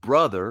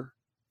 brother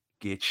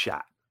gets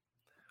shot.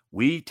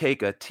 We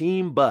take a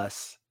team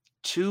bus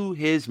to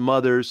his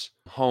mother's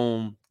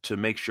home to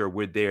make sure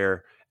we're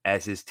there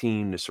as his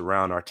team to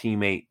surround our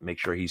teammate, make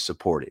sure he's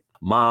supported.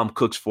 Mom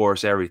cooks for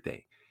us,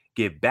 everything.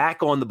 Get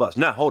back on the bus.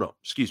 Now, hold on.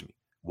 Excuse me.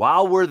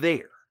 While we're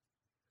there,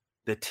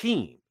 the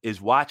team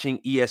is watching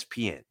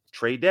ESPN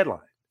trade deadline,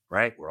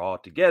 right? We're all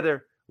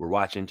together. We're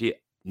watching.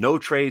 No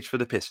trades for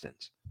the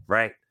Pistons,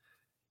 right?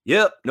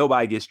 Yep.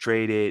 Nobody gets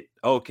traded.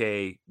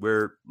 Okay.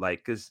 We're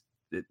like, because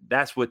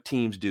that's what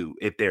teams do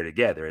if they're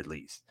together, at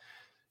least.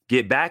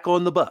 Get back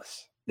on the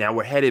bus. Now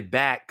we're headed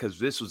back because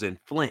this was in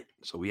Flint.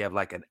 So we have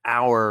like an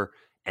hour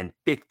and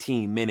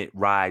 15-minute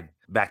ride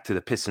back to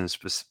the Pistons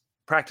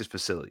practice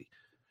facility.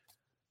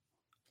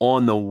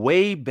 On the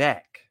way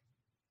back,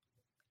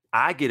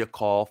 I get a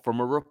call from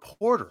a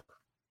reporter.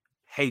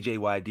 Hey,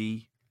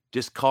 JYD,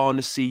 just calling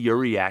to see your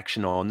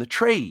reaction on the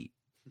trade.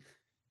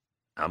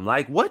 I'm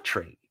like, what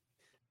trade?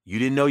 You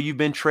didn't know you've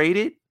been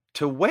traded?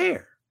 To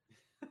where?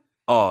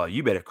 Oh,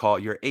 you better call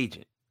your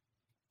agent.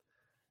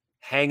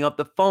 Hang up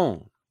the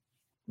phone.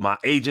 My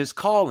agent's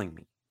calling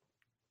me.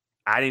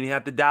 I didn't even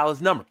have to dial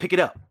his number. Pick it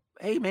up.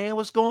 Hey, man,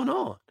 what's going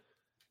on?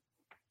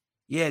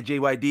 Yeah,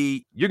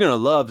 JYD, you're going to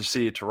love the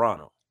city of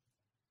Toronto.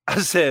 I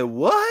said,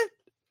 what?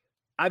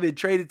 I've been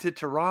traded to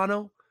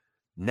Toronto.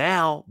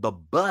 Now the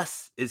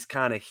bus is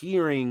kind of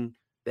hearing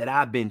that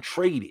I've been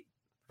traded,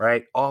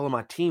 right? All of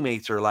my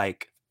teammates are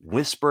like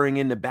whispering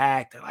in the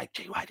back. They're like,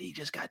 JYD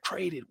just got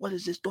traded. What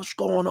is this? What's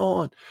going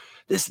on?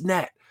 This and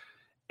that.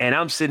 And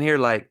I'm sitting here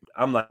like,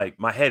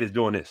 my head is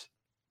doing this.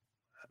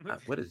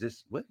 What is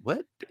this?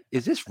 What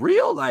is this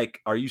real?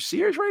 Like, are you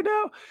serious right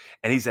now?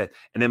 And he said,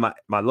 and then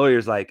my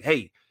lawyer's like,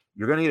 hey,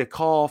 you're going to get a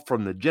call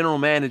from the general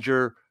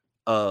manager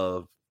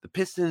of the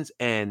Pistons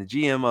and the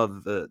GM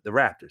of the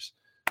Raptors.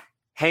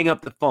 Hang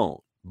up the phone.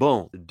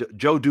 Boom.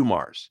 Joe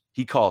Dumars.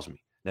 He calls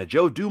me. Now,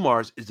 Joe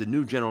Dumars is the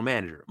new general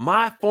manager.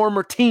 My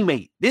former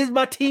teammate. This is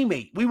my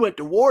teammate. We went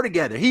to war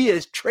together. He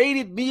has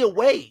traded me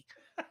away.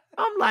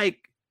 I'm like,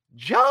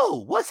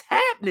 Joe, what's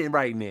happening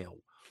right now?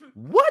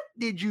 What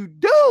did you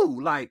do?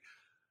 Like,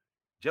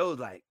 Joe's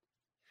like,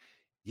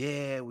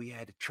 yeah, we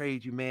had to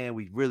trade you, man.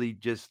 We really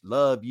just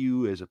love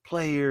you as a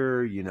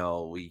player.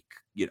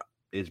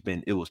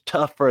 It was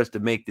tough for us to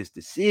make this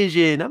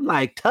decision. I'm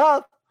like,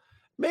 tough?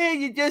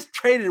 Man, you just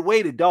traded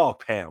away the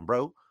dog pound,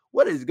 bro.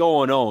 What is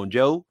going on,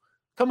 Joe?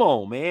 Come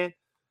on, man.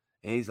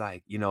 And he's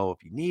like,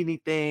 if you need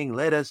anything,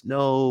 let us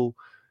know.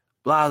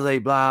 Blah, blah,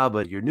 blah.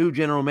 But your new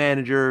general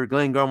manager,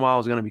 Glenn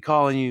Grunwald, is going to be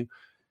calling you.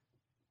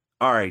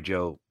 All right,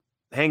 Joe.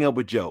 Hang up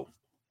with Joe.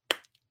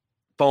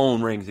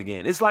 Phone rings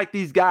again. It's like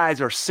these guys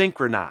are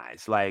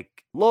synchronized. Like,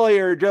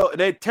 lawyer Joe,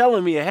 they're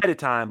telling me ahead of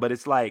time, but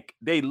it's like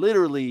they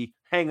literally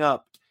hang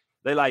up.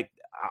 They like,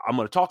 I'm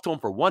going to talk to him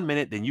for 1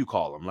 minute, then you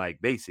call him.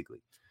 Like, basically.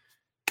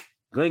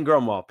 Glenn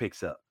Grunwald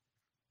picks up.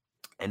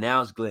 And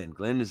now it's Glenn.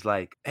 Glenn is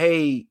like,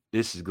 hey,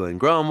 this is Glenn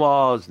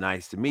Grunwald. It's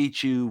nice to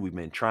meet you. We've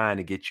been trying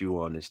to get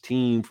you on this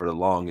team for the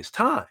longest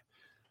time.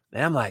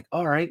 And I'm like,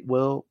 all right,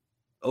 well,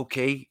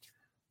 okay.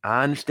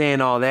 I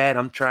understand all that.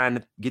 I'm trying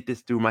to get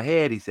this through my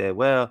head. He said,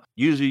 well,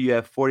 usually you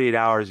have 48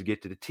 hours to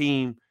get to the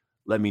team.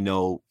 Let me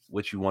know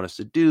what you want us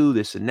to do,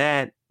 this and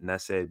that. And I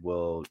said,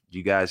 well, do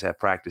you guys have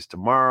practice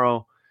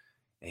tomorrow?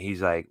 And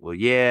he's like, well,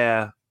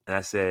 yeah. And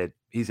I said,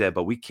 he said,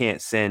 but we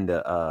can't send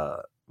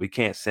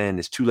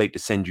it's too late to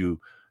send you,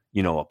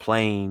 a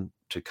plane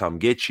to come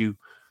get you.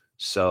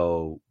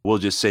 So we'll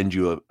just send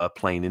you a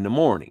plane in the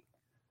morning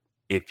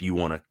if you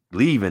want to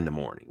leave in the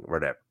morning or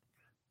whatever.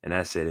 And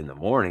I said, in the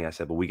morning? I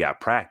said, but we got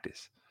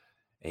practice.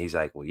 And he's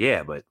like, well,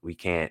 yeah, but we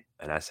can't.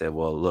 And I said,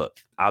 well, look,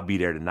 I'll be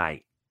there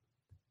tonight.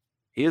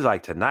 He was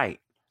like, tonight?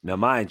 Now,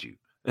 mind you,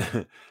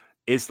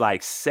 it's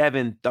like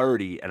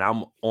 7:30 and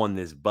I'm on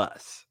this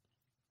bus.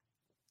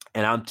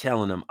 And I'm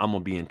telling him I'm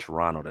going to be in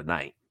Toronto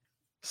tonight.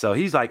 So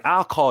he's like,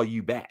 I'll call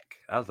you back.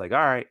 I was like, all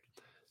right.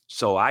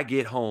 So I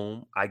get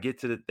home. I get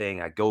to the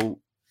thing. I go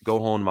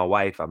home to my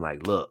wife. I'm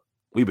like, look,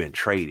 we've been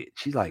traded.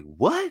 She's like,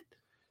 what?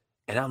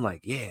 And I'm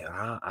like, yeah,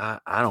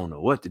 I don't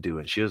know what to do.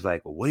 And she was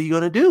like, well, what are you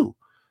going to do?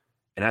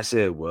 And I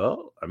said,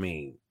 well, I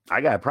mean,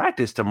 I got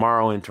practice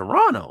tomorrow in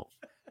Toronto.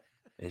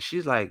 And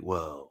she's like,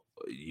 well,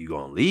 you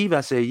going to leave?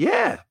 I said,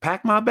 yeah,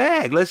 pack my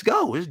bag. Let's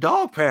go. It's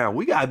dog pound.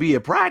 We got to be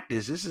at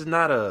practice. This is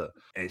not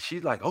and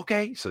she's like,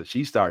 okay. So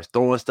she starts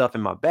throwing stuff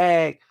in my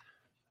bag.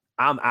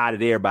 I'm out of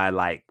there by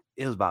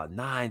it was about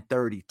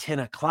 9:30, 10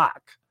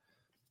 o'clock.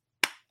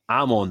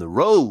 I'm on the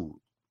road.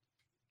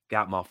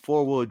 Got my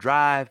 4-wheel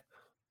drive,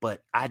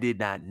 but I did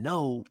not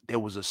know there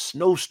was a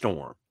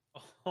snowstorm.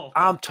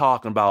 I'm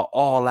talking about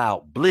all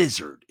out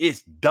blizzard.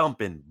 It's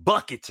dumping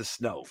buckets of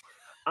snow.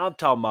 I'm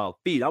talking about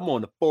feet. I'm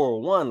on the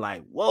 401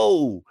 like,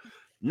 whoa.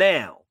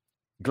 Now,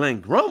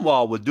 Glenn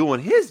Grunwald was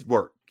doing his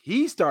work.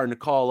 He's starting to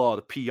call all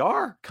the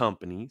PR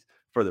companies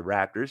for the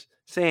Raptors,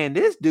 saying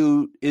this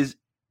dude is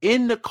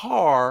in the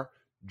car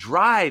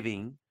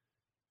driving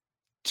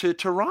to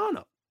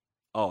Toronto.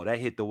 Oh, that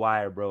hit the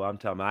wire, bro. I'm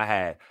telling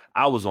you,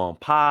 I was on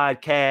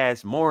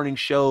podcasts, morning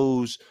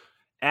shows,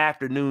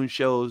 afternoon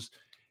shows,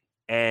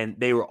 and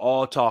they were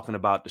all talking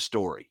about the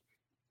story.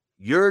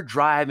 You're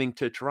driving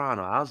to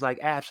Toronto. I was like,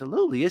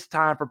 absolutely. It's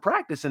time for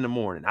practice in the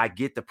morning. I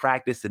get to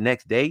practice the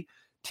next day.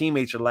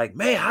 Teammates are like,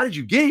 man, how did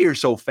you get here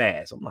so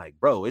fast? I'm like,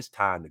 bro, it's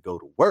time to go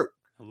to work.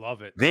 I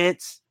love it.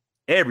 Vince,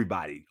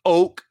 everybody,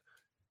 Oak,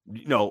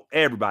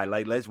 everybody,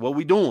 like, what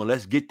we doing?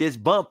 Let's get this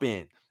bump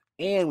in.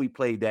 And we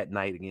played that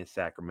night against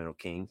Sacramento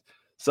Kings.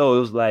 So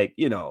it was like,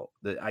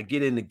 I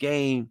get in the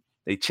game.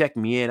 They check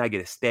me in. I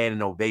get a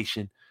standing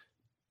ovation.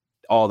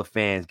 All the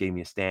fans gave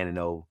me a standing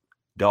O.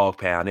 Dog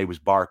pound. They was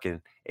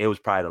barking. It was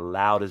probably the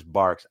loudest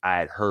barks I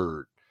had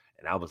heard.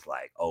 And I was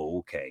like, oh,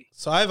 okay.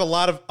 So I have a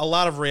lot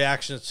of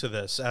reactions to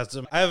this.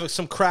 I have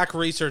some crack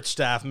research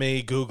staff,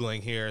 me Googling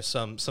here,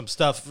 some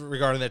stuff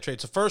regarding that trade.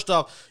 So first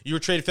off, you were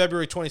traded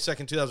February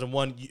 22nd,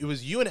 2001. It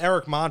was you and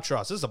Eric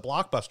Montross. This is a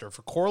blockbuster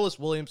for Corliss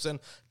Williamson,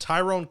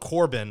 Tyrone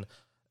Corbin,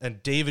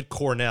 and David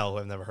Cornell, who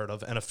I've never heard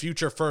of, and a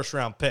future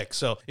first-round pick.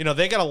 So,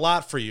 they got a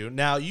lot for you.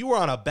 Now, you were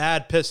on a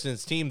bad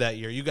Pistons team that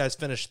year. You guys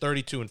finished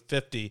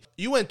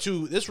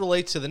 32-50. This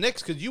relates to the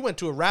Knicks, because you went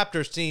to a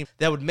Raptors team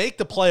that would make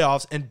the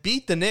playoffs and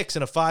beat the Knicks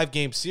in a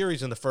 5-game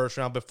series in the first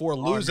round before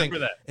losing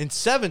in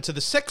 7 to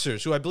the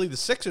Sixers, who I believe the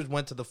Sixers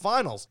went to the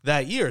finals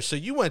that year. So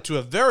you went to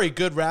a very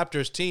good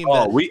Raptors team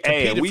we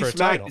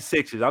smacked the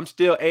Sixers.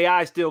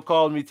 AI still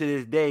calls me to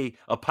this day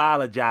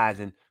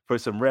apologizing for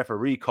some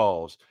referee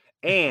calls.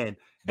 And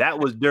that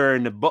was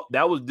during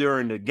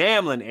the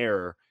gambling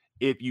era,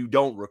 if you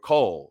don't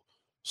recall.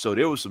 So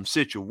there was some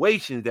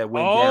situations that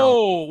went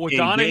down with in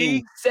Donahue?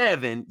 Game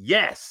 7.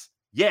 Yes.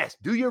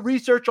 Do your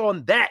research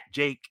on that,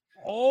 Jake.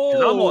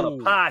 Oh, I'm on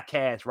a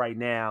podcast right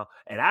now,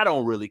 and I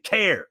don't really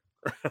care.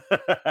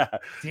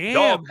 Damn,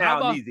 Dog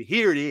Pound needs to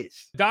hear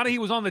this. Donahue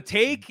was on the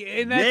take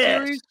in that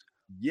series?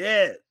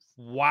 Yes.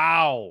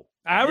 Wow.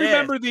 I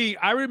remember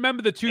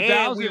the 2000.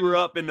 And we were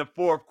up in the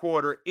fourth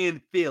quarter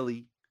in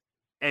Philly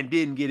and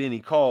didn't get any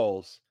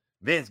calls.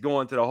 Vince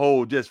going to the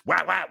hole, just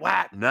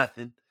whap,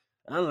 nothing.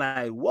 I'm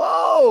like,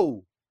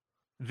 whoa.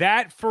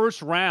 That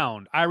first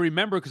round, I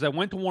remember because I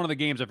went to one of the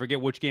games. I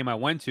forget which game I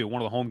went to.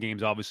 One of the home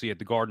games, obviously, at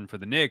the Garden for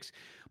the Knicks.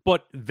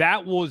 But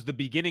that was the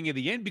beginning of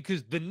the end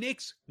because the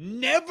Knicks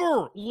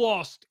never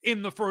lost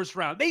in the first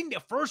round.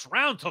 First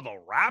round to the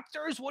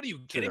Raptors? What are you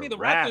kidding me? The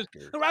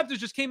Raptors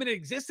just came into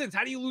existence.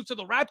 How do you lose to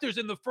the Raptors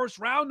in the first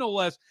round, no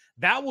less?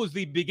 That was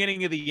the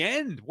beginning of the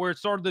end where it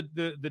started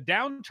the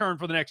downturn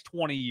for the next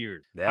 20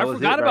 years. I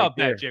forgot about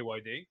that,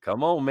 JYD.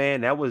 Come on,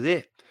 man. That was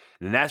it.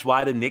 And that's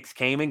why the Knicks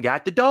came and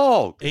got the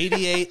dog.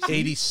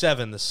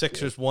 88-87, the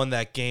Sixers won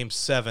that Game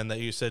 7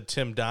 that you said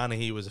Tim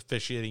Donahue was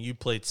officiating. You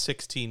played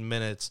 16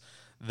 minutes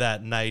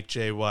that night,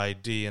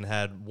 JYD, and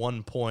had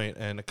 1 point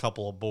and a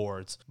couple of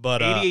boards.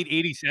 But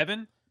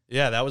 88-87?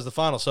 Yeah, that was the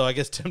final. So I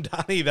guess Tim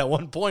Donahue, that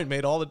 1 point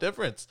made all the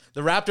difference. The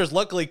Raptors,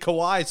 luckily,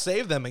 Kawhi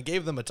saved them and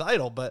gave them a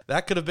title, but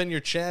that could have been your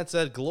chance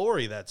at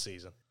glory that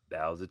season.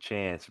 That was a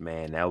chance,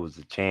 man. That was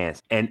a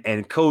chance.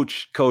 And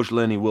Coach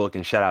Lenny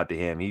Wilkins, shout out to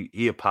him.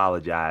 He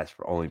apologized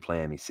for only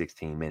playing me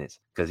 16 minutes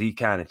because he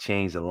kind of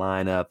changed the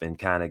lineup and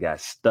kind of got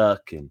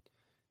stuck and,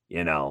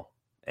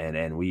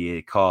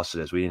 it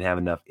costed us. We didn't have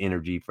enough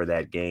energy for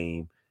that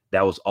game.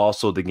 That was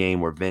also the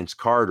game where Vince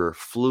Carter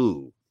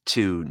flew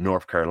to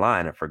North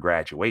Carolina for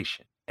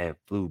graduation and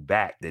flew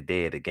back the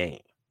day of the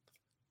game.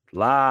 A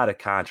lot of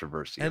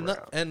controversy around.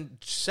 And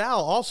Sal,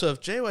 also,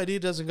 if JYD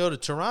doesn't go to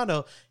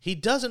Toronto, he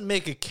doesn't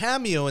make a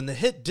cameo in the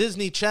hit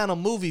Disney Channel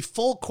movie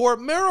Full Court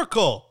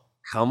Miracle.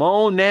 Come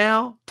on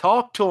now.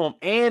 Talk to him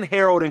and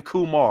Harold and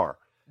Kumar.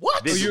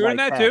 What? Oh, you're in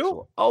that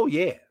too? Oh,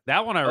 yeah.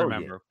 That one I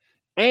remember.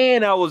 Yeah.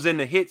 And I was in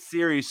the hit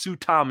series Sue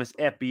Thomas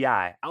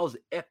FBI. I was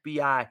an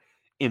FBI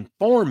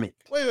informant.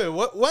 Wait.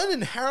 When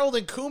in Harold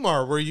and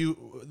Kumar were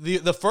you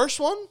the first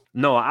one?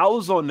 No, I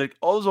was on the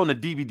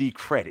DVD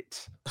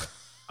credits.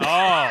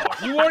 Oh,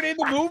 you weren't in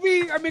the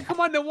movie? I mean, come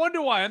on, no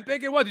wonder why. I'm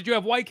thinking, what, did you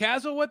have White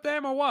Castle with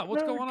them or what?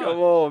 What's going on? Come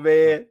on,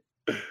 man.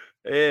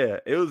 Yeah,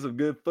 it was some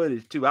good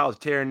footage too. I was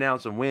tearing down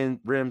some wind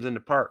rims in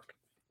the park.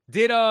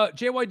 Did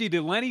JYD,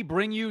 did Lenny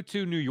bring you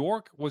to New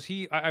York? Was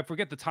he, I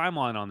forget the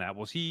timeline on that.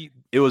 Was he?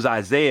 It was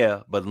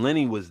Isaiah, but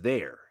Lenny was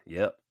there.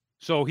 Yep.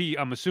 So he,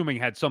 I'm assuming,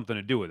 had something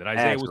to do with it.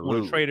 Isaiah was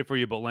going to trade it for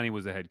you, but Lenny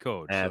was the head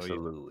coach.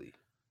 Absolutely. So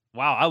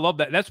wow, I love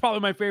that. That's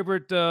probably my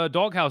favorite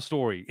Doghouse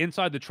story,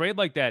 inside the trade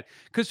like that,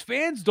 because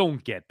fans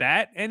don't get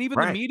that. And even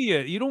the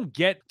media, you don't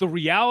get the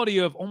reality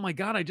of, oh my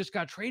God, I just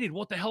got traded.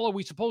 What the hell are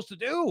we supposed to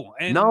do?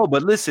 And no,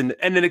 but listen,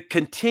 and then the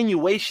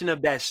continuation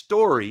of that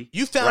story.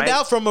 You found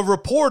out from a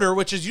reporter,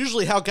 which is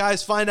usually how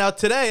guys find out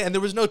today, and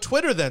there was no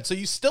Twitter then. So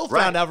you still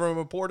found out from a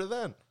reporter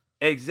then.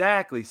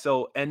 Exactly.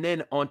 So, and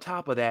then on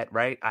top of that,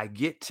 right, I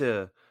get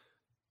to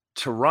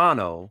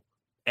Toronto.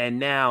 And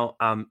now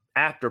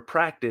after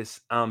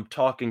practice, I'm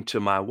talking to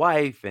my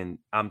wife and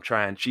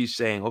she's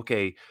saying,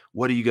 okay,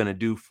 what are you going to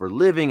do for a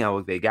living?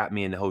 They got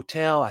me in the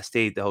hotel. I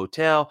stayed at the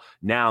hotel.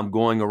 Now I'm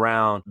going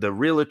around the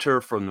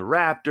realtor from the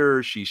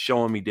Raptors. She's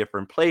showing me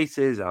different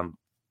places. I'm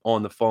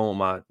on the phone with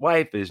my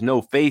wife. There's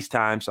no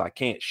FaceTime, so I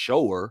can't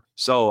show her.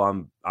 So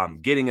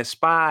I'm getting a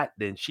spot.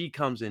 Then she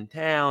comes in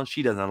town.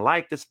 She doesn't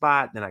like the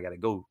spot. Then I got to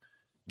go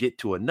get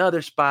to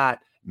another spot.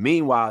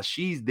 Meanwhile,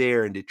 she's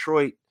there in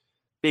Detroit,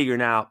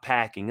 figuring out,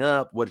 packing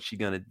up, what is she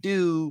going to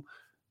do?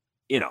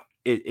 You know,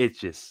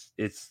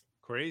 it's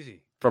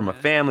crazy. From a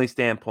family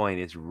standpoint,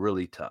 it's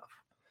really tough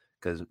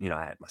because, you know,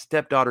 I had my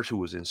stepdaughter who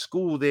was in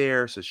school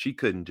there, so she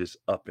couldn't just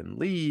up and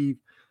leave.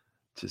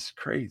 Just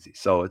crazy.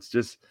 So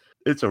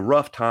it's a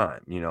rough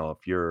time. You know,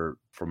 if you're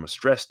from a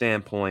stress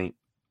standpoint,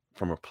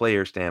 from a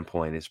player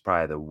standpoint, it's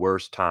probably the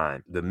worst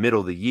time. The middle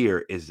of the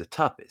year is the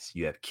toughest.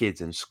 You have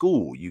kids in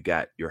school, you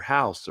got your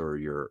house or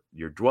your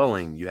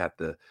dwelling, you have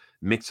to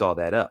mix all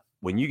that up.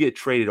 When you get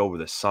traded over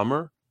the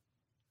summer,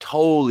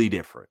 totally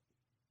different.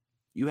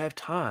 You have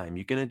time.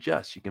 You can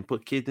adjust. You can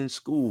put kids in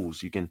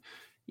schools. You can,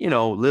 you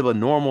know, live a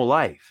normal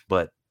life.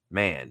 But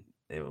man,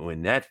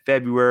 when that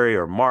February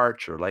or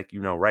March or like, you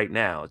know, right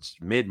now, it's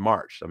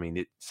mid-March. I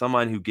mean,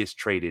 someone who gets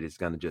traded is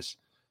going to just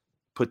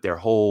put their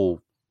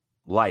whole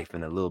life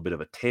in a little bit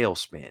of a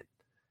tailspin.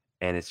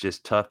 And it's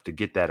just tough to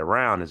get that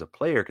around as a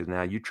player because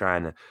now you're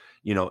trying to,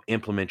 you know,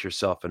 implement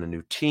yourself in a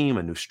new team,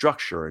 a new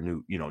structure, a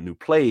new, you know, new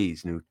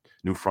plays, new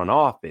front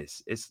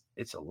office.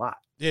 It's a lot.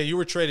 Yeah, you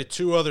were traded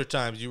 2 other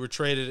times. You were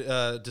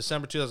traded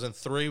December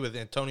 2003 with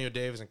Antonio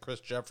Davis and Chris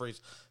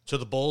Jeffries to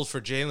the Bulls for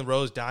Jalen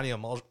Rose,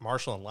 Daniel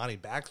Marshall, and Lonnie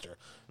Baxter.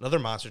 Another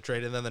monster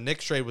trade. And then the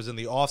Knicks trade was in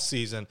the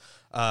offseason.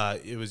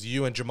 It was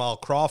you and Jamal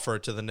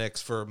Crawford to the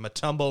Knicks for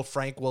Mutombo,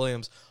 Frank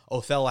Williams,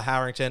 Othello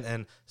Harrington,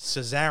 and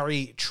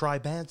Cesare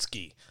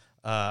Tribansky.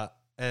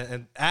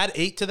 And add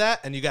 8 to that,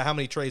 and you got how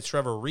many trades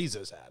Trevor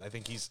Ariza's had. I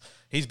think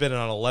he's been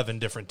on 11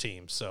 different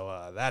teams.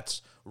 So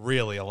that's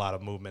really a lot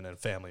of movement and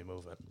family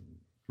movement.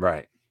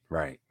 Right.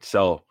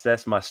 So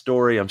that's my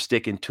story. I'm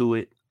sticking to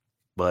it.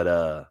 But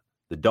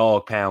the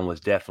dog pound was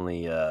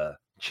definitely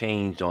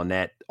changed on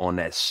that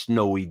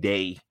snowy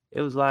day.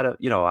 It was a lot of,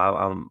 you know,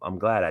 I'm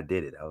glad I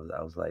did it. I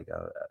was like,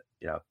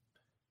 you know,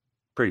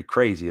 pretty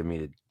crazy of me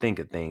to think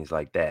of things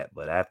like that.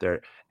 But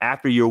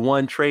after your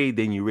one trade,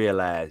 then you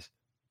realize,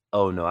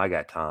 oh no, I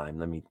got time.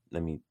 Let me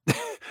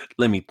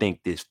let me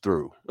think this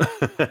through.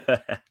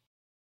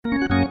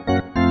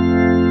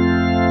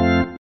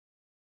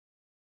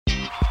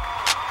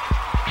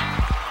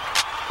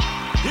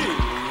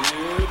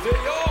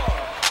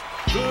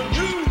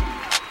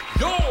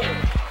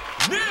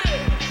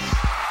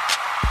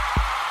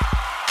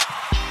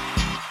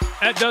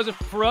 That does it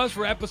for us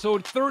for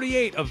episode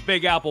 38 of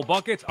Big Apple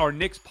Buckets, our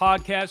Knicks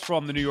podcast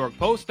from the New York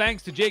Post.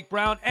 Thanks to Jake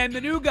Brown and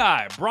the new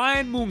guy,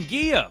 Brian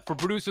Munguia, for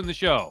producing the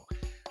show.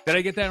 Did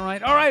I get that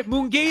right? All right,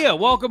 Munguia,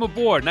 welcome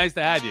aboard. Nice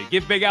to have you.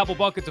 Give Big Apple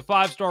Buckets a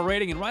 5-star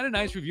rating and write a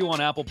nice review on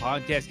Apple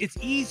Podcasts. It's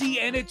easy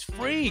and it's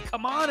free.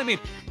 Come on. I mean,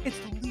 it's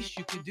the least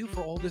you can do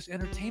for all this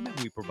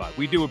entertainment we provide.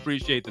 We do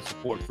appreciate the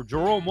support. For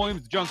Jerome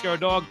Williams, the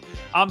Junkyard Dog,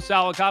 I'm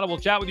Sal Licata. We'll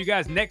chat with you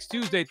guys next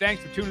Tuesday.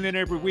 Thanks for tuning in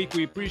every week.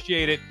 We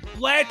appreciate it.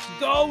 Let's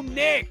go,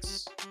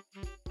 Knicks!